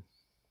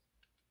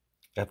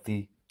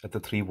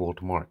 3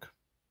 volt mark,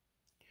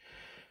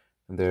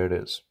 and there it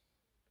is.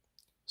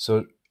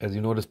 So as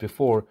you noticed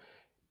before,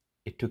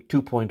 it took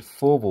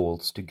 2.4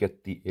 volts to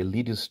get the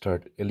LED to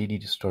start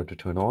to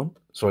turn on.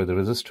 Sorry, the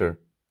resistor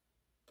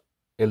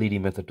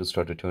LED method to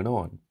start to turn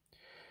on.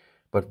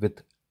 But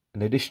with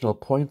an additional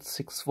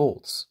 0.6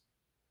 volts,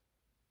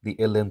 the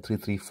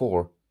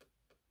LM334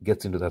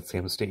 gets into that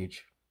same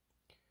stage.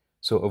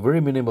 So a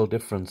very minimal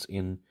difference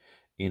in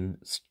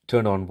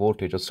turn on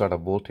voltage or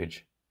startup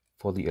voltage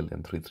for the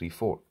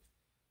LM334.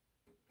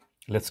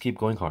 Let's keep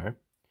going higher.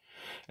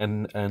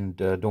 And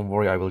don't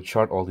worry, I will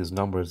chart all these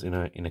numbers in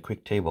a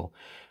quick table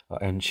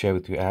and share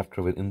with you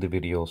after within the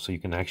video, so you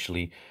can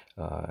actually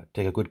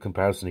take a good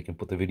comparison. You can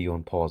put the video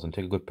on pause and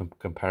take a good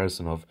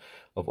comparison of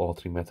all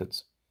three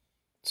methods.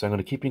 So I'm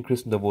going to keep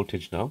increasing the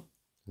voltage now,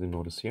 as you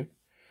notice here,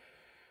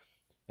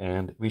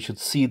 and we should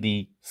see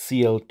the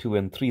CL2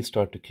 and 3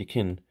 start to kick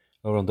in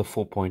around the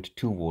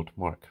 4.2 volt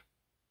mark.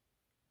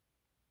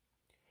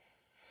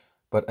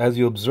 But as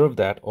you observe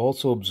that,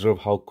 also observe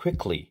how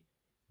quickly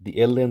the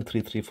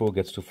LM334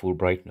 gets to full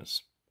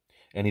brightness.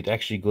 And it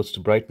actually goes to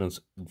brightness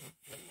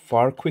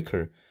far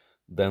quicker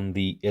than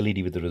the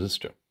LED with the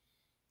resistor.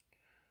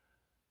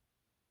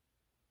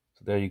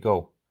 So there you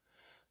go.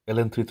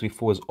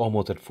 LM334 is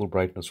almost at full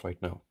brightness right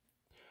now.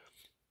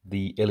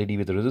 The LED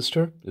with the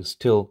resistor is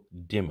still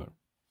dimmer.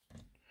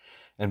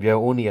 And we are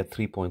only at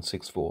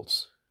 3.6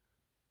 volts.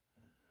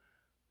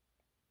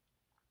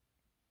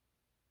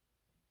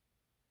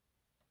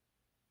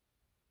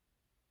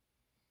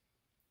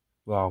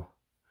 Wow.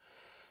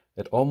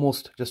 At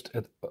almost just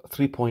at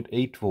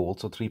 3.8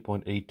 volts or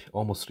 3.8,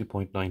 almost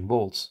 3.9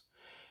 volts,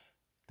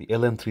 the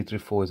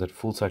LM334 is at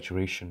full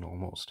saturation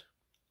almost.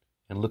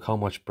 And look how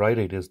much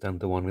brighter it is than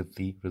the one with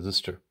the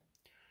resistor.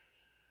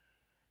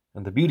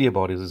 And the beauty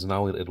about it is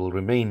now it will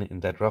remain in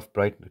that rough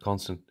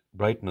constant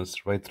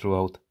brightness right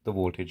throughout the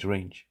voltage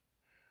range.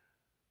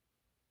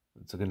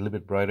 It's again a little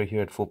bit brighter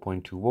here at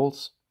 4.2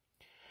 volts.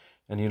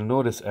 And you'll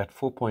notice at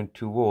 4.2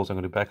 volts, I'm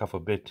going to back off a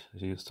bit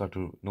so you start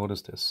to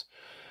notice this.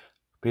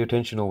 Pay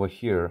attention over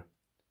here.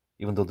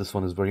 Even though this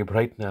one is very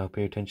bright now,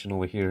 pay attention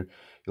over here.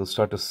 You'll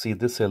start to see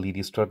this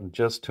LED start to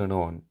just turn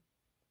on.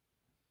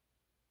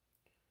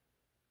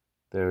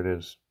 There it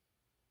is.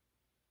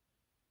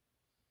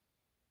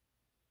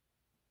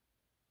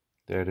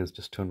 There it is,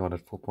 just turned on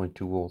at 4.2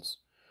 volts.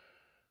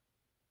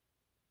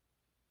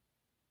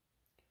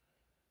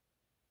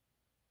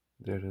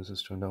 There it is,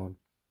 it's turned on.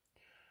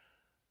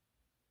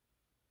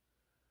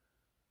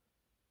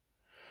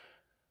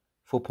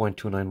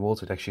 .29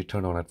 volts, it actually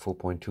turned on at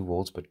 4.2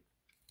 volts, but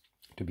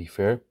to be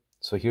fair,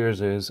 so here is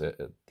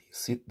the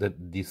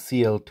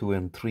CL2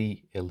 and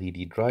 3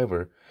 LED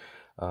driver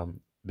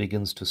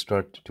begins to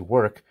start to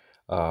work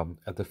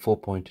at the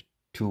 4.2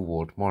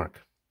 volt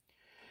mark.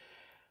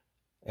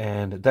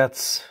 And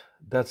that's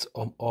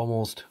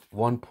almost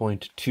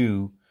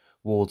 1.2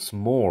 volts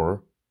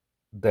more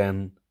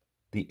than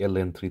the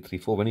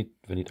LM334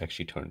 when it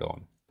actually turned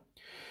on.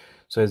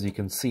 So as you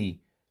can see,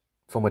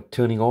 from a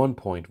turning on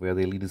point where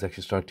the LEDs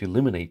actually start to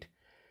illuminate,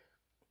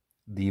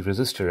 the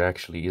resistor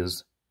actually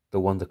is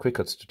the one the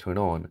quickest to turn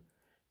on.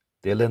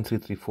 The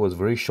LM334 is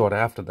very short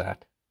after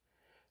that,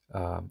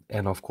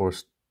 and of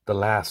course the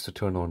last to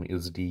turn on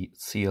is the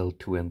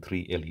CL2 and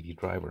 3 LED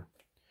driver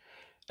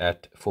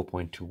at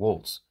 4.2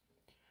 volts.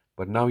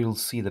 But now you'll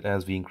see that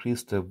as we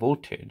increase the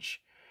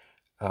voltage,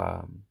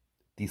 the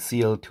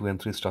CL2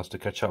 and 3 starts to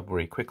catch up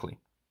very quickly.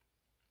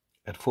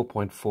 At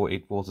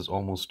 4.48 volts is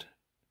almost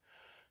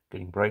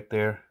getting bright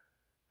there,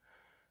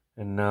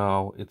 and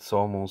now it's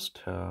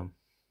almost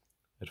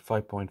at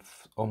 5.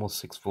 Almost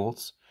 6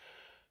 volts.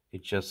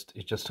 It just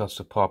starts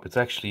to pop. It's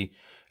actually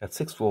at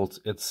 6 volts.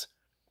 It's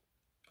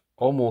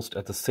almost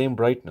at the same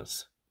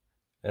brightness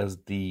as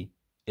the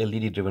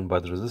LED driven by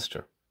the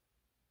resistor.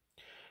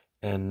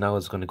 And now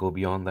it's going to go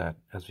beyond that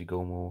as we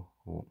go more.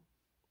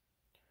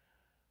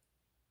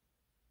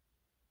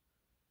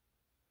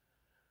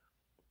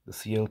 The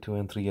CL2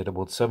 and 3 at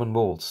about 7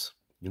 volts.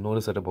 You'll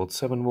notice at about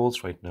 7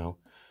 volts right now,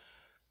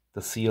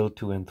 the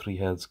CL2 and 3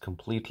 has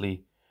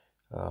completely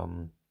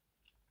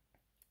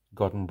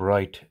gotten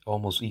bright,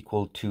 almost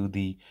equal to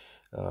the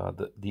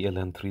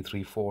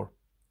LM334.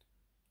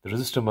 The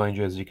resistor, mind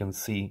you, as you can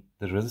see,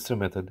 the resistor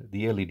method,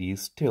 the LED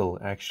is still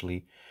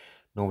actually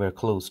nowhere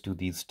close to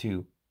these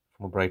two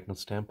from a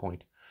brightness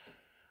standpoint.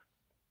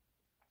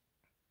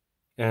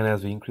 And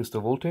as we increase the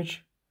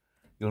voltage,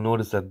 you'll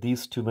notice that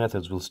these two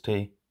methods will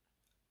stay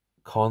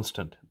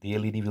constant. The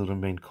LED will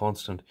remain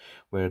constant,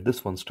 where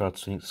this one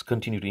starts to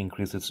continue to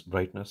increase its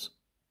brightness.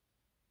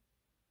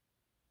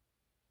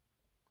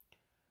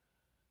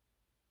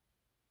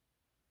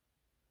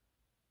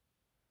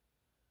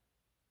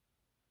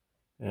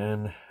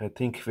 And I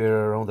think we're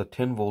around the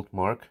 10 volt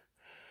mark.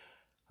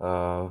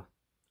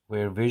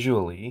 where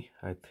visually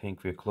I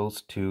think we're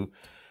close to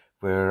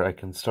where I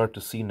can start to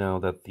see now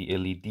that the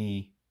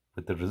LED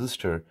with the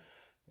resistor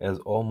has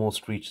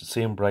almost reached the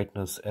same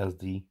brightness as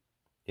the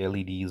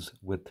LEDs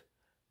with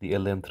the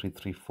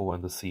LM334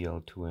 and the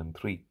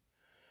CL2N3.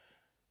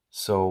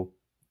 So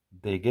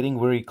they're getting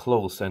very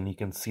close, and you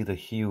can see the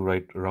hue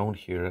right around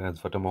here.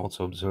 As what I'm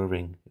also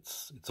observing,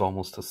 it's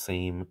almost the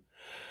same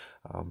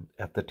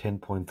at the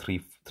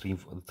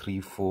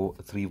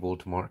 10.3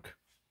 volt mark.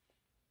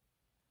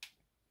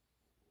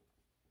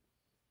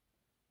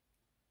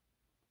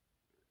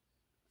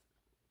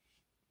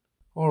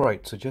 All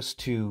right, so just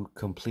to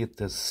complete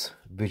this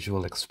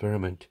visual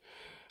experiment,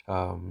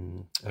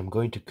 I'm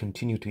going to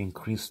continue to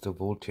increase the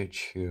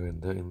voltage here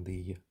in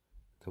the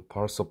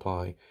power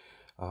supply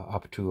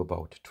up to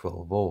about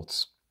 12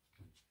 volts.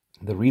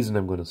 The reason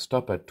I'm going to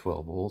stop at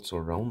 12 volts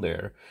or around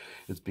there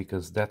is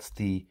because that's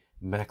the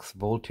max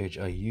voltage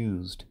I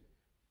used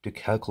to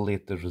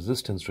calculate the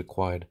resistance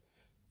required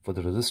for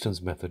the resistance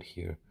method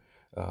here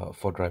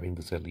for driving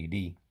this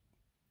LED.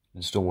 I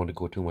just don't want to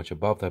go too much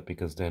above that,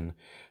 because then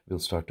we'll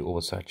start to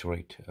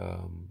oversaturate,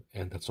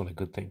 and that's not a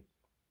good thing.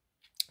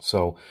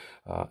 So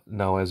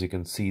now, as you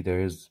can see,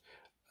 there is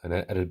an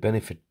added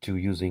benefit to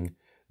using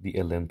the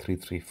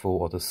LM334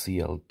 or the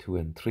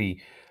CL2N3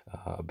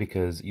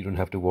 because you don't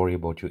have to worry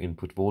about your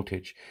input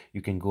voltage.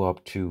 You can go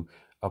up to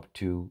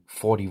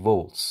 40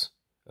 volts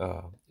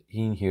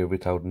in here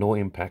without no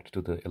impact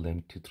to the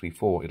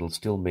LM234. It'll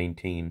still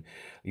maintain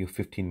your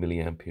 15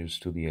 milliamperes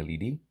to the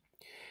LED.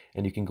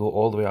 And you can go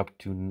all the way up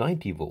to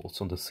 90 volts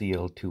on the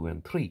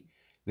CL2N3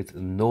 with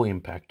no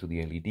impact to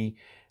the LED,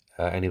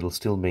 and it'll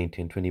still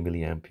maintain 20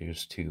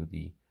 milliamperes to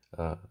the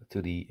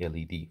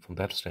LED from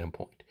that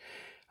standpoint.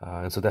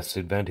 And so that's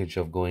the advantage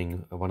of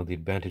going, one of the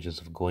advantages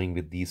of going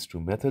with these two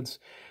methods.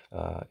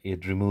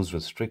 It removes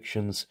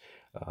restrictions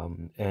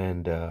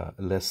and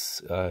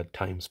less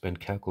time spent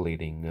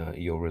calculating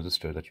your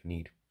resistor that you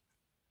need.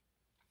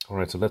 All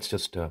right, so let's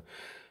just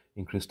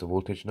increase the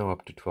voltage now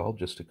up to 12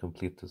 just to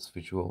complete this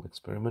visual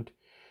experiment.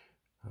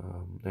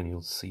 And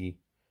you'll see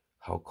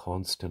how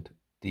constant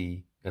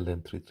the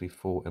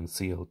LM334 and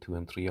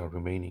CL2N3 are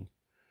remaining.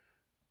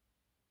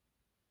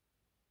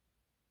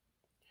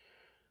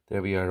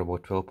 There we are,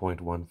 about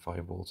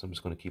 12.15 volts. I'm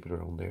just going to keep it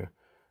around there.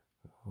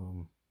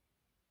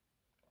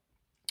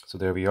 So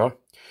there we are.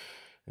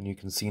 And you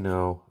can see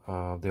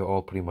now they're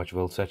all pretty much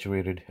well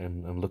saturated.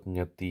 And I'm looking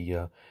at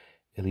the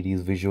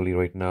LEDs visually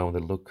right now. They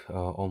look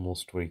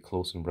almost very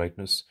close in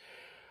brightness.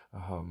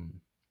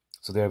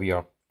 So there we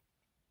are.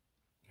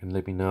 And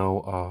let me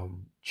now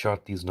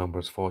chart these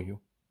numbers for you.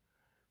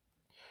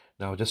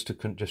 Now, just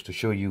to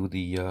show you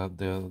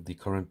the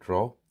current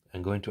draw,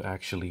 I'm going to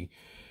actually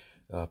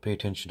pay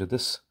attention to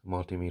this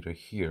multimeter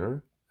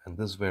here, and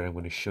this is where I'm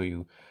going to show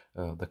you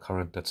the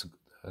current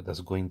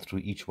that's going through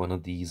each one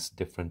of these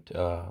different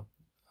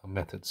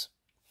methods.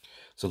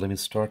 So let me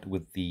start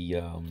with the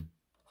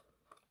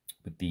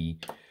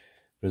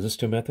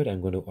resistor method.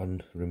 I'm going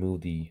to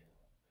remove the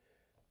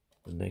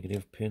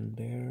negative pin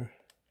there,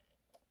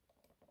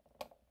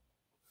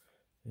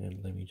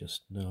 and let me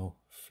just now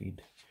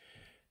feed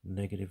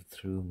negative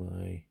through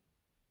my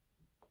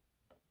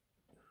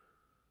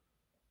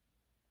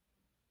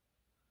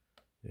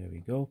there we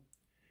go,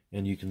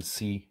 and you can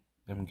see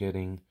I'm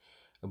getting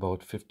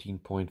about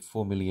 15.4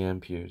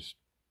 milliamperes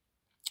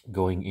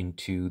going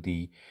into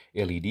the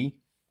LED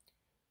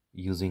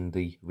using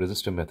the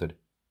resistor method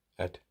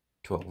at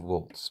 12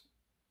 volts.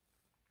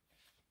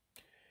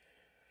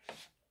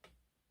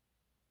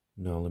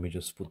 Now let me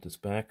just put this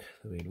back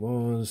the way it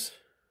was.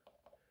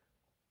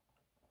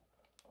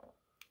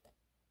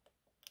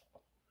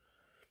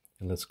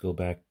 And let's go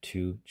back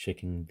to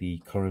checking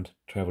the current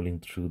traveling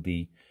through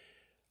the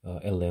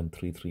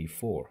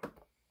LM334.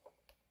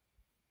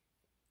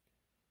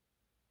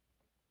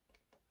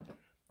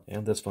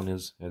 And this one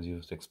is, as you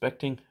was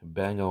expecting,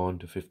 bang on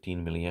to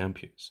 15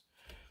 milliamperes.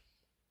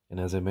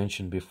 And as I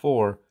mentioned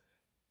before,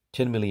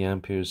 10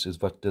 milliamperes is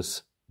what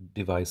this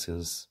device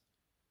is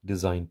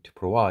designed to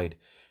provide.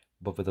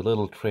 But with a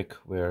little trick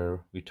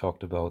where we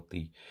talked about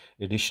the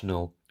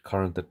additional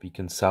current that we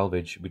can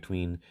salvage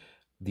between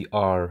the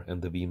R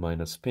and the V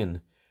minus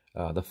pin,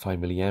 the 5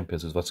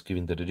 milliamperes is what's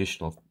giving that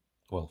additional,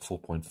 well,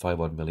 4.5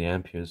 odd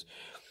milliamperes,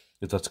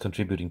 is what's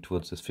contributing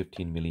towards this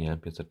 15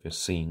 milliamperes that we're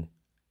seeing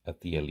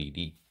at the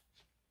LED.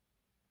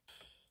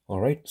 All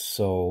right,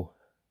 so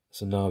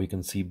now you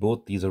can see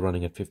both these are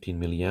running at 15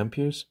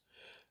 milliamperes.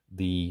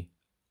 The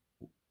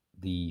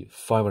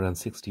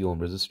 560 ohm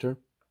resistor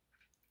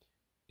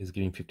is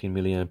giving 15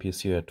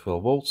 milliamperes here at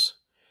 12 volts.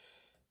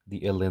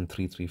 The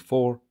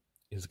LM334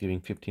 is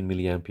giving 15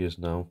 milliamperes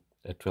now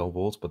at 12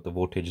 volts, but the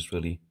voltage is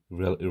really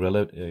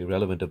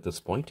irrelevant at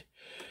this point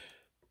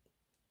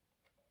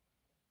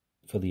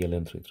for the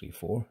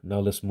LM334. Now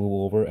let's move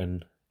over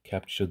and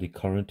capture the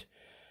current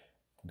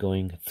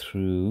going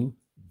through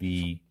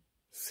the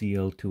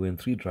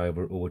CL2N3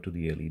 driver over to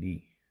the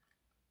LED.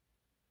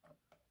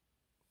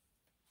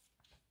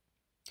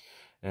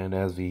 And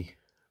as we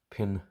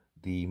pin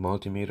the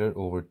multimeter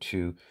over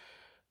to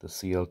the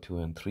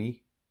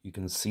CL2N3, you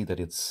can see that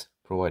it's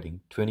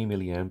providing 20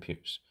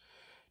 milliamperes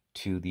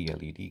to the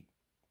LED.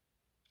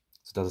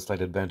 So that's a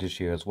slight advantage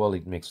here as well.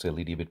 It makes the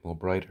LED a bit more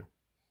brighter.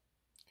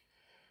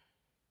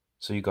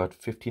 So you got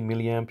 15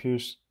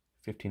 milliamperes,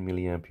 15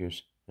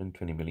 milliamperes, and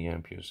 20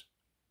 milliamperes.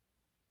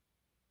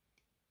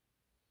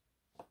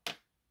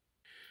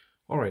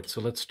 All right,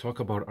 so let's talk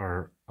about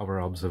our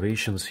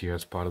observations here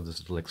as part of this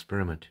little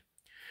experiment.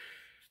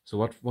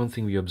 So one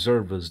thing we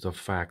observed was the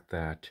fact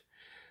that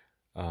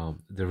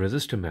the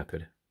resistor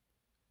method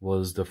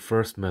was the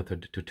first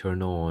method to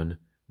turn on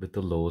with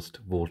the lowest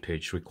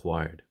voltage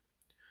required.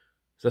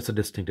 So that's a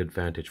distinct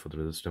advantage for the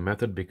resistor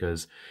method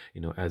because,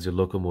 as your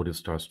locomotive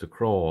starts to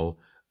crawl,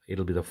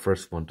 it'll be the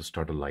first one to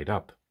start to light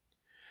up.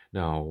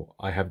 Now,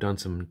 I have done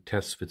some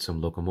tests with some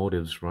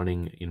locomotives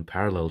running in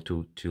parallel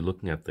to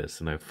looking at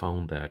this, and I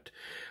found that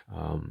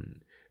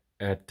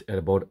at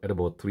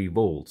about 3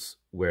 volts,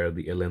 where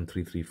the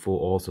LM334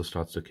 also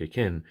starts to kick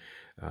in,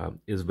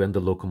 is when the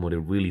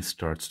locomotive really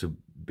starts to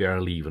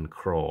barely even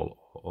crawl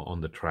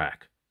on the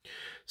track.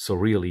 So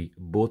really,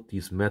 both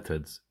these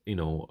methods,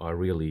 are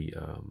really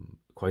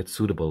quite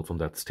suitable from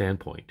that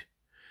standpoint.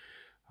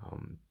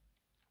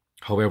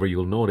 However,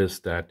 you'll notice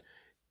that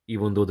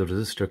even though the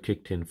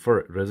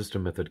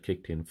resistor method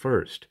kicked in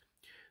first,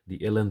 the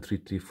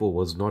LM334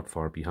 was not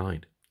far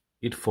behind.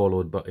 It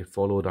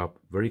followed up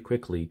very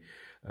quickly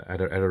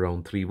at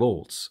around 3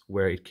 volts,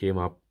 where it came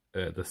up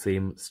the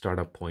same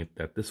startup point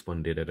that this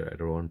one did at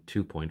around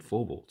 2.4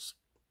 volts.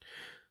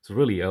 So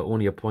really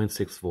only a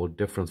 0.6 volt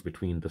difference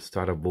between the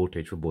startup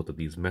voltage for both of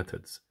these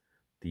methods,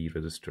 the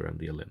resistor and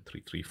the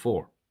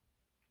LM334.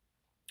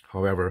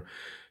 However,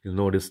 you'll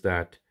notice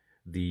that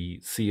the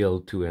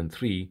CL2 and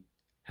 3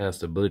 has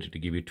the ability to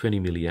give you 20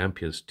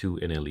 milliamperes to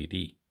an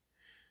LED,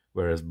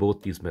 whereas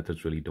both these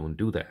methods really don't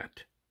do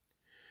that.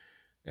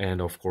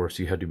 And of course,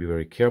 you have to be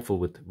very careful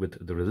with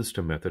the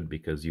resistor method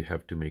because you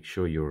have to make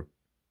sure your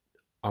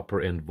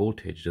upper end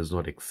voltage does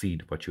not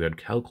exceed what you had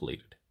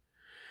calculated.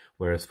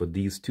 Whereas for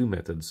these two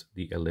methods,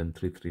 the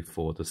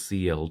LM334, the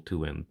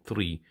CL2 and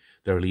 3,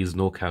 there really is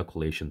no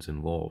calculations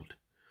involved.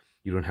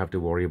 You don't have to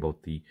worry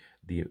about the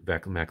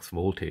max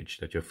voltage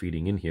that you're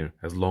feeding in here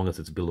as long as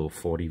it's below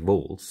 40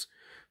 volts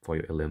for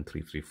your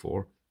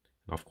LM334.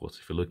 And of course,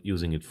 if you're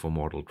using it for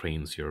model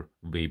trains, you're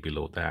way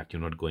below that.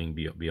 You're not going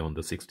beyond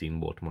the 16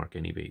 volt mark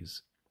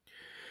anyways.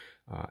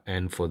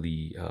 And for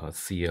the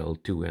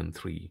CL2 and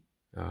 3,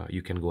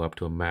 you can go up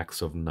to a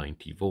max of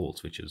 90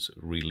 volts, which is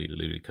really,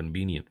 really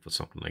convenient for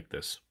something like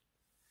this.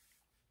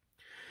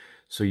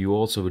 So you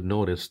also would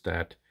notice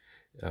that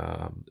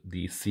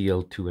the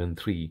CL2 and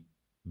 3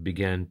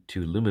 began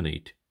to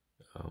illuminate,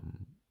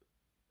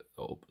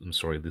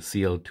 the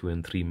CL2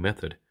 and 3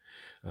 method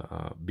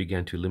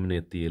began to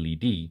illuminate the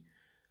LED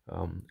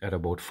at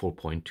about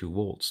 4.2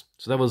 volts.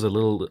 So that was a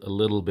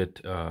little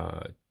bit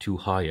too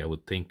high, I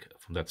would think,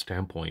 from that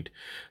standpoint.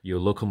 Your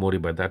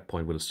locomotive by that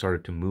point would have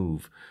started to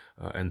move,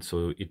 and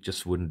so it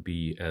just wouldn't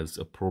be as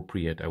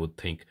appropriate, I would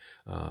think,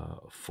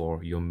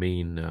 for your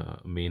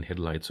main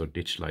headlights or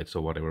ditch lights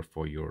or whatever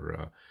for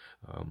your,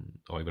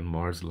 or even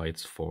Mars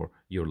lights for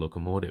your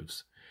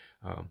locomotives.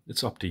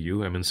 It's up to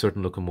you. I mean,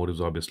 certain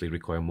locomotives obviously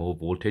require more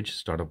voltage,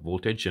 startup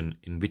voltage, and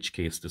in which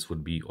case this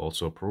would be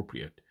also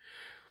appropriate.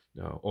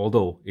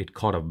 Although it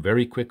caught up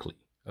very quickly,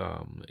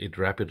 it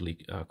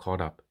rapidly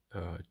caught up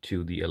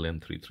to the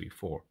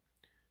LM334.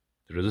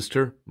 The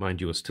resistor,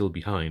 mind you, was still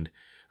behind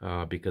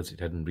because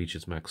it hadn't reached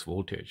its max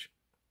voltage.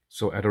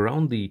 So at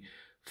around the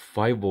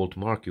 5 volt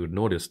mark, you would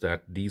notice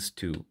that these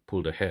two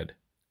pulled ahead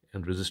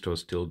and resistor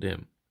was still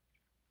dim.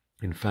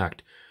 In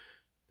fact,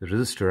 the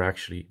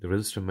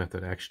resistor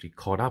method actually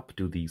caught up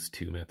to these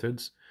two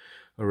methods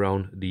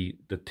around the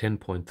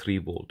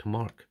 10.3 volt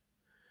mark.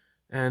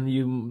 And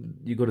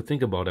you got to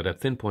think about it.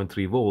 At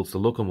 10.3 volts, the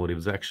locomotive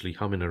is actually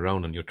humming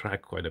around on your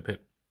track quite a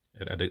bit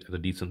at a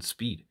decent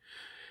speed.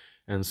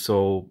 And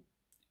so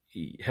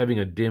having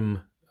a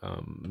dim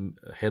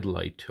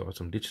headlight or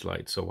some ditch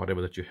lights or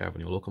whatever that you have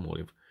in your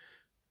locomotive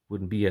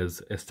wouldn't be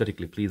as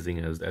aesthetically pleasing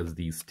as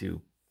these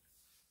two.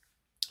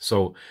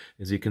 So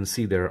as you can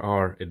see, there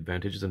are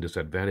advantages and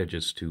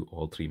disadvantages to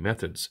all three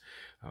methods.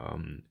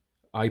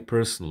 I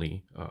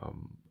personally,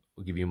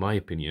 I'll give you my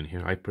opinion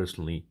here. I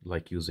personally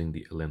like using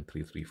the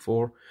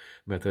LM334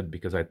 method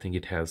because I think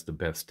it has the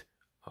best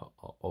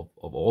of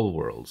all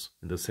worlds,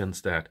 in the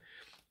sense that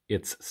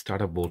its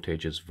startup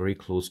voltage is very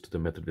close to the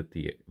method with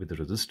the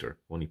resistor,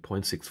 only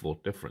 0.6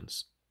 volt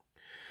difference.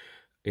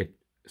 It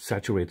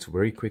saturates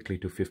very quickly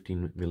to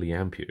 15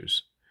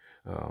 milliamperes.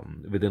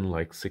 Within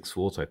like 6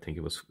 volts, I think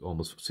it was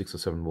almost 6 or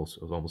 7 volts,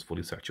 it was almost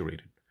fully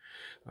saturated.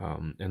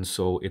 And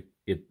so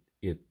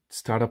its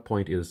startup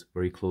point is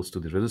very close to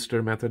the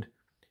resistor method.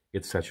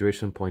 Its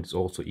saturation point is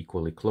also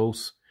equally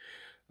close,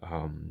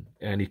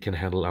 and it can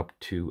handle up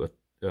to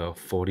a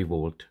 40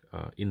 volt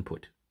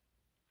input.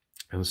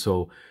 And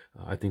so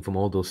I think from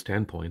all those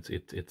standpoints,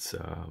 it's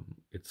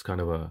kind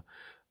of a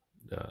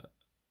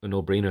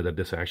no-brainer that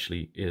this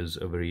actually is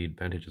a very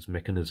advantageous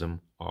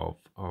mechanism of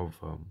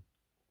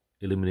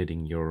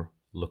illuminating your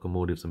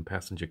locomotives and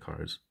passenger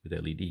cars with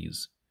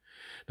LEDs.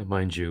 Now,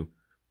 mind you,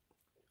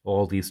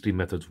 all these three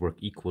methods work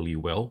equally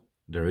well.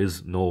 There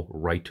is no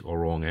right or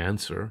wrong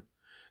answer.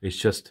 It's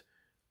just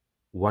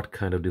what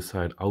kind of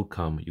desired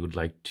outcome you would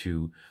like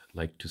to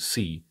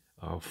see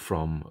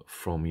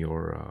from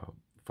your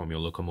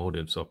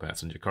locomotives or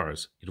passenger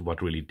cars. It's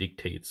what really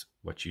dictates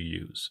what you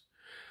use.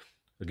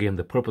 Again,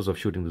 the purpose of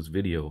shooting this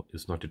video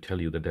is not to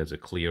tell you that there's a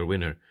clear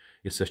winner.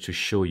 It's just to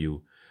show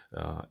you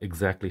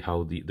exactly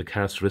how the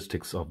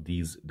characteristics of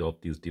these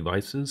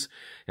devices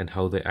and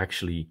how they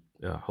actually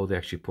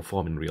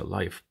perform in real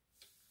life,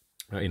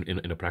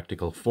 in a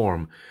practical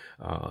form,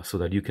 so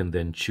that you can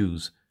then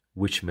choose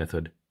which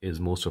method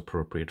is most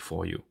appropriate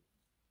for you.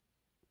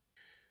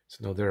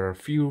 So now there are a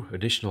few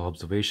additional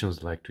observations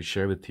I'd like to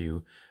share with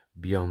you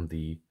beyond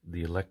the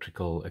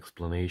electrical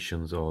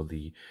explanations or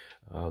the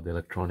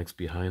electronics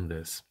behind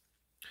this,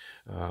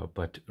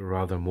 but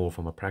rather more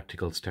from a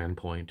practical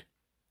standpoint.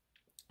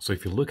 So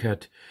if you look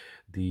at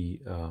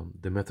the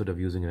method of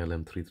using an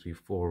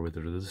LM334 with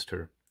a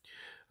resistor,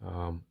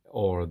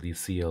 or the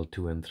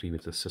CL2N3,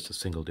 which is just a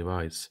single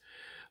device,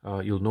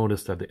 you'll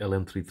notice that the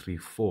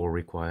LM334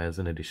 requires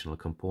an additional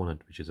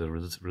component, which is a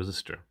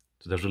resistor.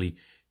 So there's really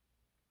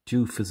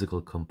two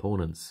physical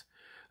components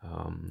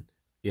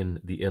in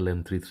the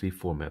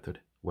LM334 method,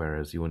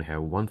 whereas you only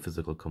have one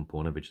physical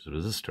component, which is a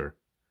resistor,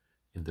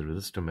 in the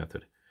resistor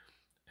method,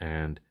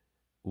 and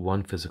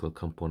one physical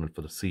component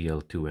for the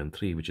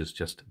CL2N3, which is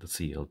just the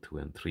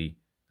CL2N3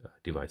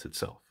 device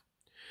itself.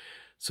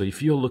 So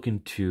if you're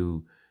looking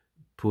to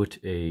put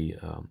a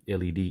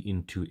LED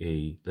into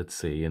a, let's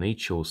say, an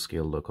HO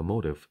scale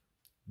locomotive,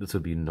 this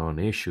would be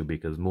non-issue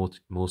because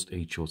most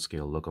HO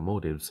scale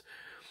locomotives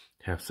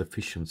have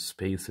sufficient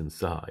space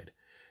inside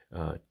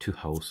to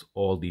house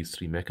all these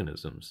three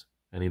mechanisms,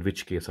 and in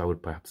which case I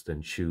would perhaps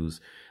then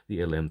choose the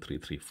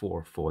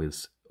LM334 for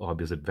its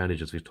obvious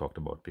advantages we talked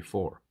about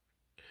before.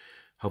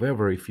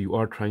 However, if you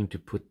are trying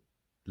to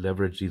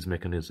leverage these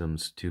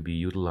mechanisms to be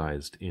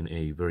utilized in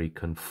a very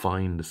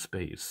confined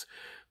space,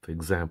 for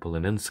example,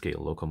 an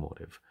N-scale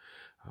locomotive,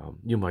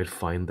 you might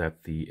find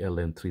that the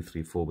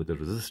LM334 with the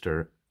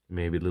resistor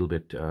may be a little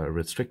bit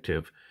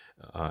restrictive,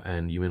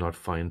 and you may not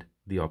find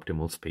the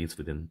optimal space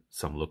within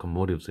some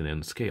locomotives in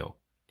N-scale.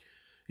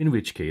 In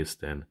which case,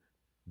 then,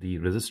 the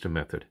resistor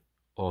method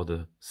or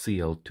the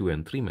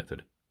CL2N3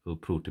 method will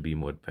prove to be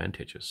more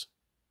advantageous.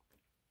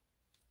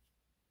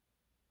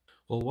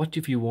 Well, what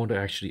if you want to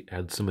actually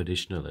add some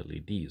additional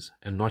LEDs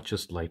and not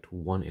just light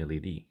one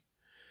LED?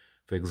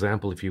 For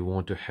example, if you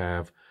want to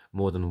have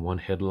more than one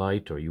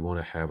headlight, or you want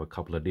to have a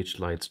couple of ditch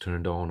lights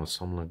turned on or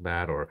something like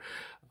that,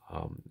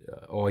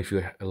 or if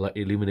you're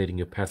illuminating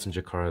your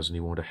passenger cars and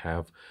you want to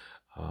have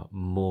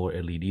more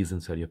LEDs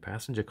inside your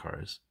passenger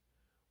cars,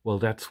 well,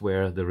 that's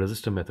where the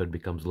resistor method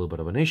becomes a little bit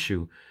of an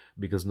issue,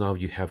 because now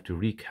you have to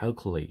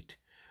recalculate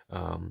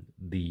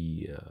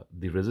the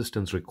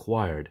resistance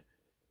required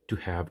to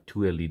have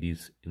two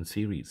LEDs in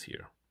series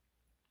here.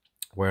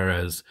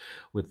 Whereas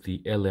with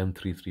the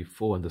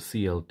LM334 and the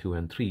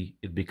CL2N3,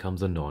 it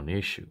becomes a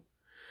non-issue,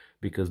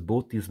 because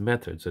both these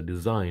methods are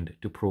designed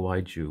to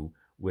provide you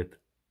with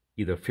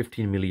either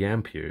 15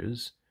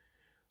 milliamperes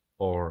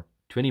or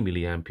 20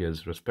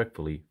 milliamperes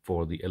respectively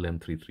for the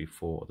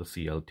LM334 or the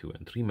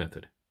CL2N3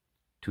 method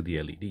to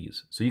the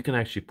LEDs. So you can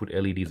actually put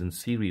LEDs in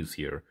series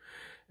here,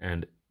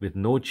 and with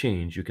no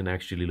change you can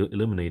actually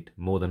illuminate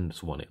more than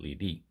just one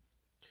LED.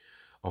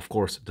 Of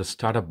course, the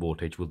startup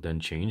voltage will then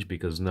change,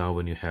 because now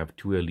when you have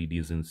two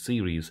LEDs in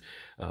series,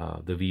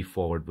 the V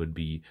forward would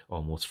be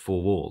almost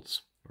 4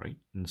 volts, right?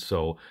 And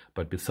so,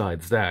 but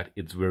besides that,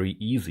 it's very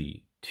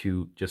easy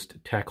to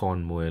just tack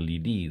on more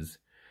LEDs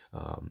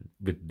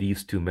with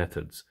these two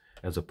methods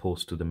as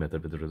opposed to the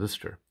method with the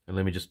resistor. And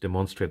let me just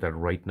demonstrate that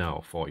right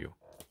now for you.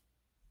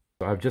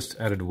 So I've just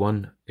added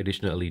one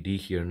additional LED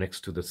here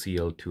next to the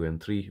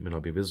CL2N3. It may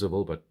not be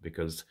visible, but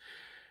because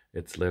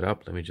it's lit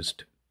up, let me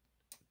just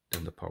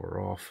turn the power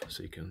off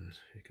so you can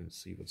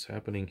see what's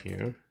happening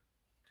here.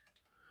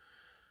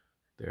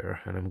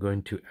 There, and I'm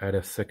going to add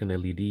a second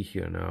LED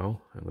here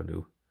now. I'm going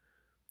to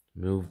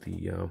move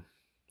the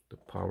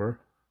power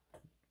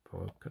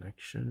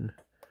connection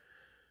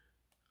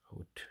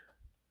out,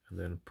 and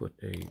then put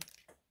a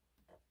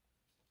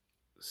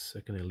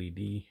second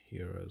LED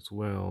here as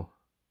well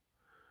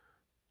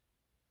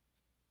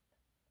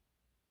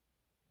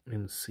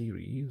in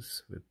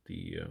series with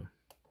the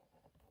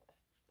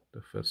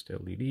first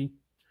LED.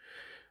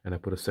 And I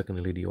put a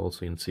second LED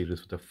also in series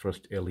with the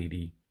first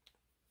LED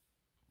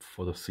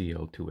for the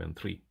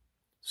CL2N3.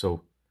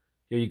 So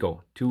here you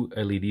go, two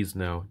LEDs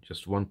now,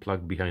 just one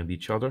plug behind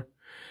each other.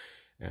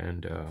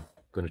 And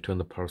going to turn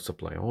the power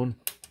supply on.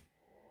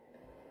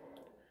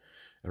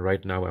 And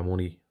right now I'm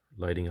only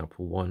lighting up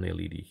one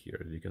LED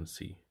here, as you can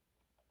see.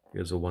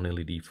 Here's a one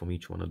LED from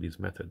each one of these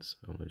methods.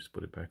 I'm going to just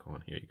put it back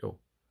on. Here you go,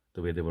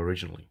 the way they were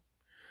originally.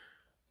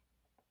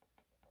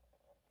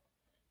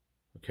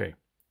 Okay,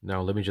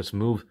 now let me just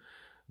move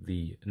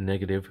the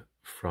negative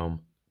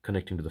from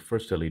connecting to the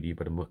first LED,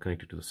 but I'm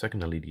connected to the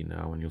second LED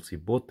now, and you'll see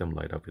both them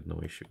light up with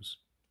no issues.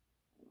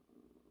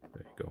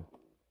 There you go.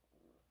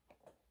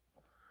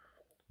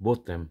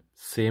 both them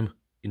same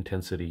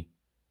intensity,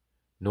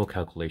 no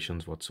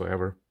calculations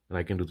whatsoever, and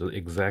I can do the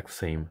exact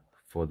same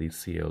for the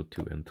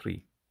CL2 and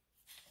 3.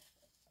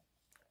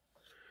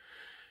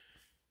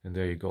 And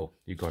there you go.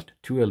 You got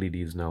two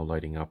LEDs now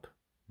lighting up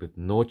with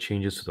no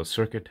changes to the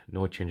circuit,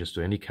 no changes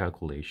to any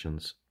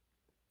calculations.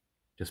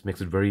 Just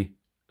makes it very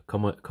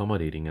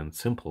accommodating and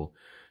simple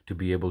to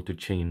be able to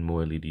chain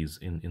more LEDs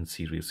in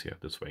series here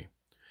this way.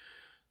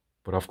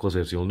 But of course,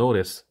 as you'll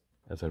notice,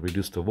 as I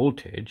reduce the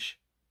voltage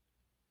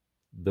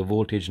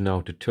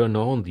now to turn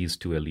on these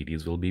two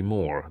LEDs will be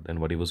more than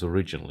what it was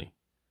originally.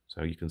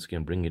 So you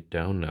can bring it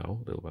down now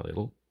little by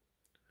little.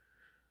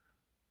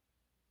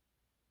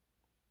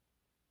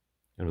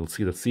 And we'll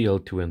see the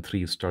CL2 and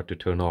 3 start to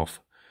turn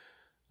off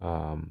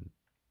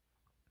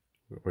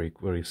very,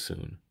 very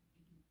soon.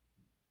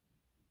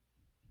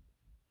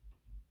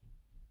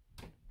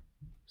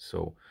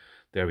 So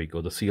there we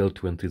go. The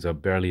CL2 and 3s are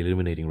barely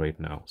illuminating right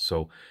now.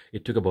 So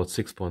it took about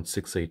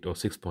 6.68 or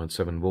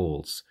 6.7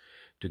 volts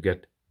to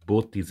get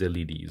both these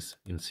LEDs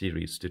in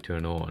series to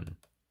turn on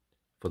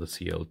for the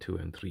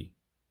CL2 and 3.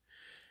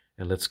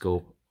 And let's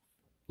go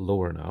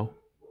lower now.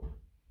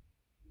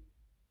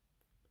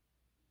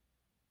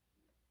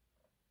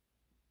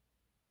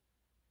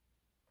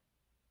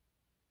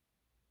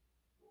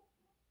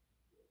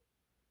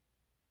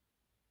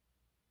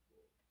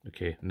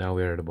 Okay, now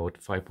we're at about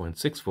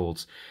 5.6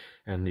 volts,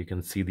 and you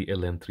can see the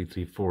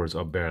LM334s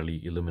are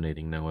barely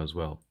illuminating now as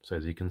well. So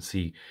as you can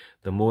see,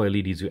 the more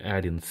LEDs you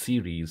add in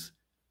series,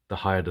 the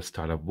higher the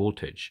startup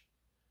voltage.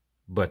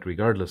 But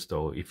regardless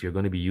though, if you're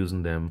going to be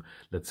using them,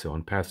 let's say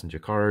on passenger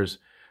cars,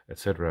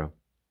 etc.,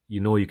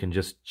 you can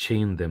just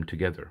chain them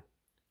together.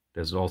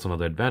 There's also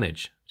another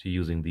advantage to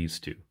using these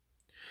two.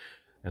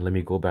 And let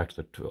me go back to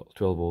the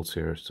 12 volts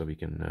here so we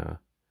can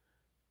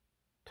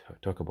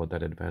talk about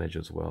that advantage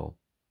as well.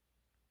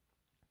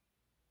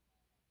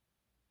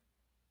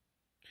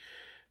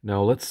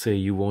 Now let's say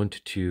you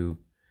want to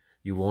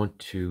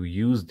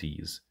use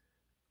these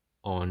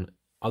on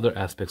other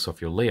aspects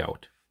of your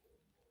layout.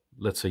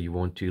 Let's say you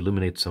want to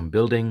illuminate some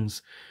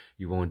buildings,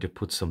 you want to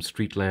put some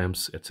street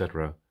lamps,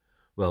 etc.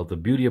 Well, the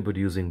beauty about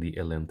using the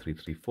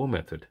LM334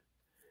 method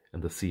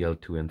and the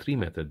CL2 and 3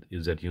 method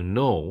is that you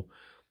know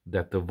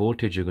that the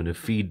voltage you're going to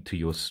feed to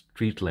your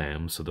street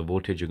lamps, or the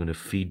voltage you're going to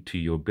feed to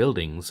your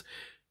buildings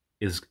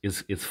is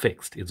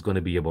fixed. It's going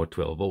to be about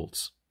 12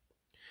 volts.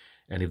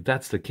 And if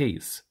that's the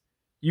case,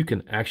 you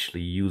can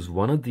actually use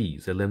one of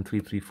these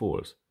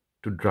LM334s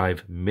to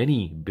drive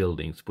many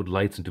buildings, put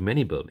lights into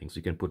many buildings.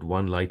 You can put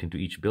one light into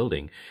each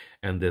building,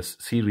 and this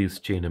series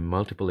chain of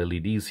multiple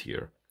LEDs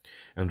here,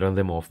 and run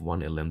them off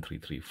one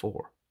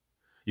LM334.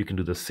 You can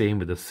do the same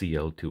with the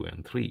CL2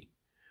 and 3.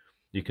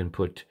 You can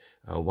put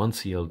one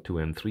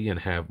CL2 and 3 and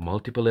have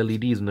multiple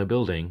LEDs in a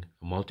building,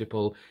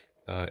 multiple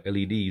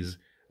LEDs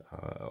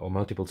or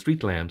multiple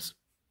street lamps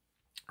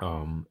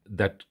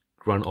that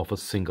run off a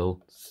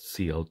single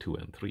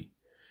CL2 and 3.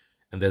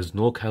 And there's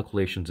no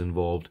calculations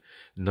involved,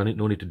 no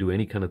need to do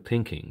any kind of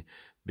thinking,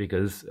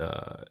 because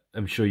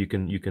I'm sure you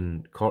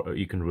can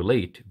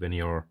relate when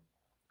you're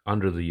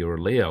under your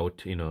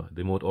layout in a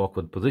remote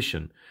awkward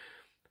position.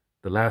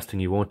 The last thing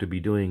you want to be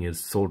doing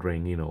is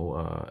soldering,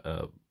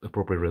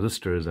 appropriate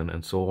resistors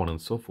and so on and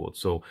so forth.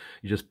 So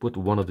you just put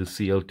one of the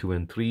CL2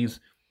 and 3s,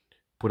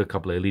 put a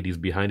couple of LEDs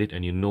behind it,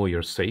 and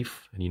you're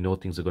safe,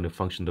 and things are going to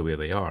function the way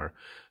they are.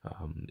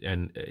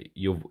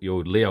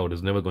 Your layout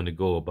is never going to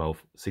go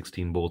above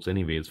 16 volts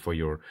anyways for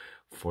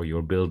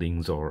your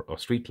buildings or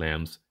street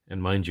lamps.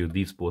 And mind you,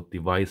 these both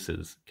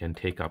devices can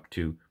take up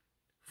to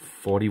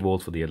 40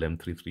 volts for the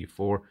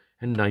LM334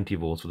 and 90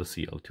 volts for the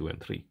CL2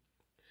 and 3.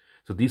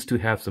 So these two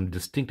have some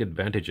distinct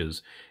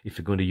advantages if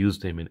you're going to use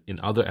them in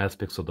other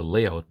aspects of the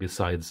layout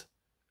besides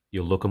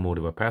your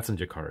locomotive or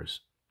passenger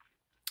cars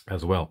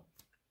as well.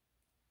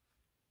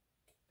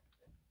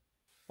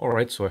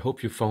 Alright, so I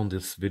hope you found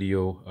this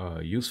video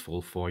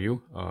useful for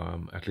you,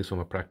 at least from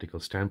a practical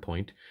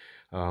standpoint.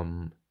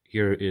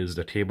 Here is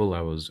the table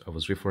I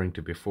was referring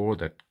to before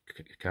that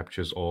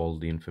captures all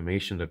the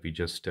information that we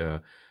just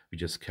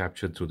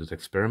captured through this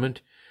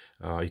experiment.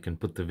 You can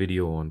put the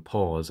video on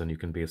pause, and you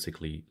can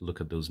basically look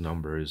at those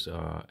numbers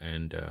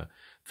and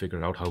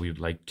figure out how you'd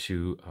like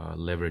to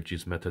leverage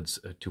these methods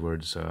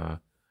towards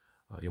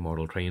your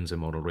model trains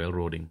and model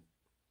railroading.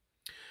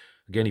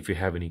 Again, if you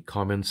have any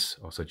comments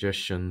or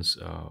suggestions,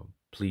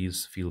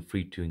 please feel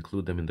free to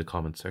include them in the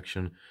comment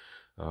section,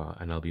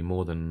 and I'll be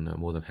more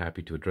than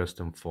happy to address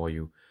them for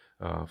you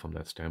from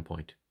that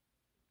standpoint.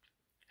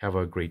 Have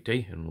a great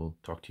day, and we'll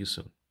talk to you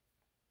soon.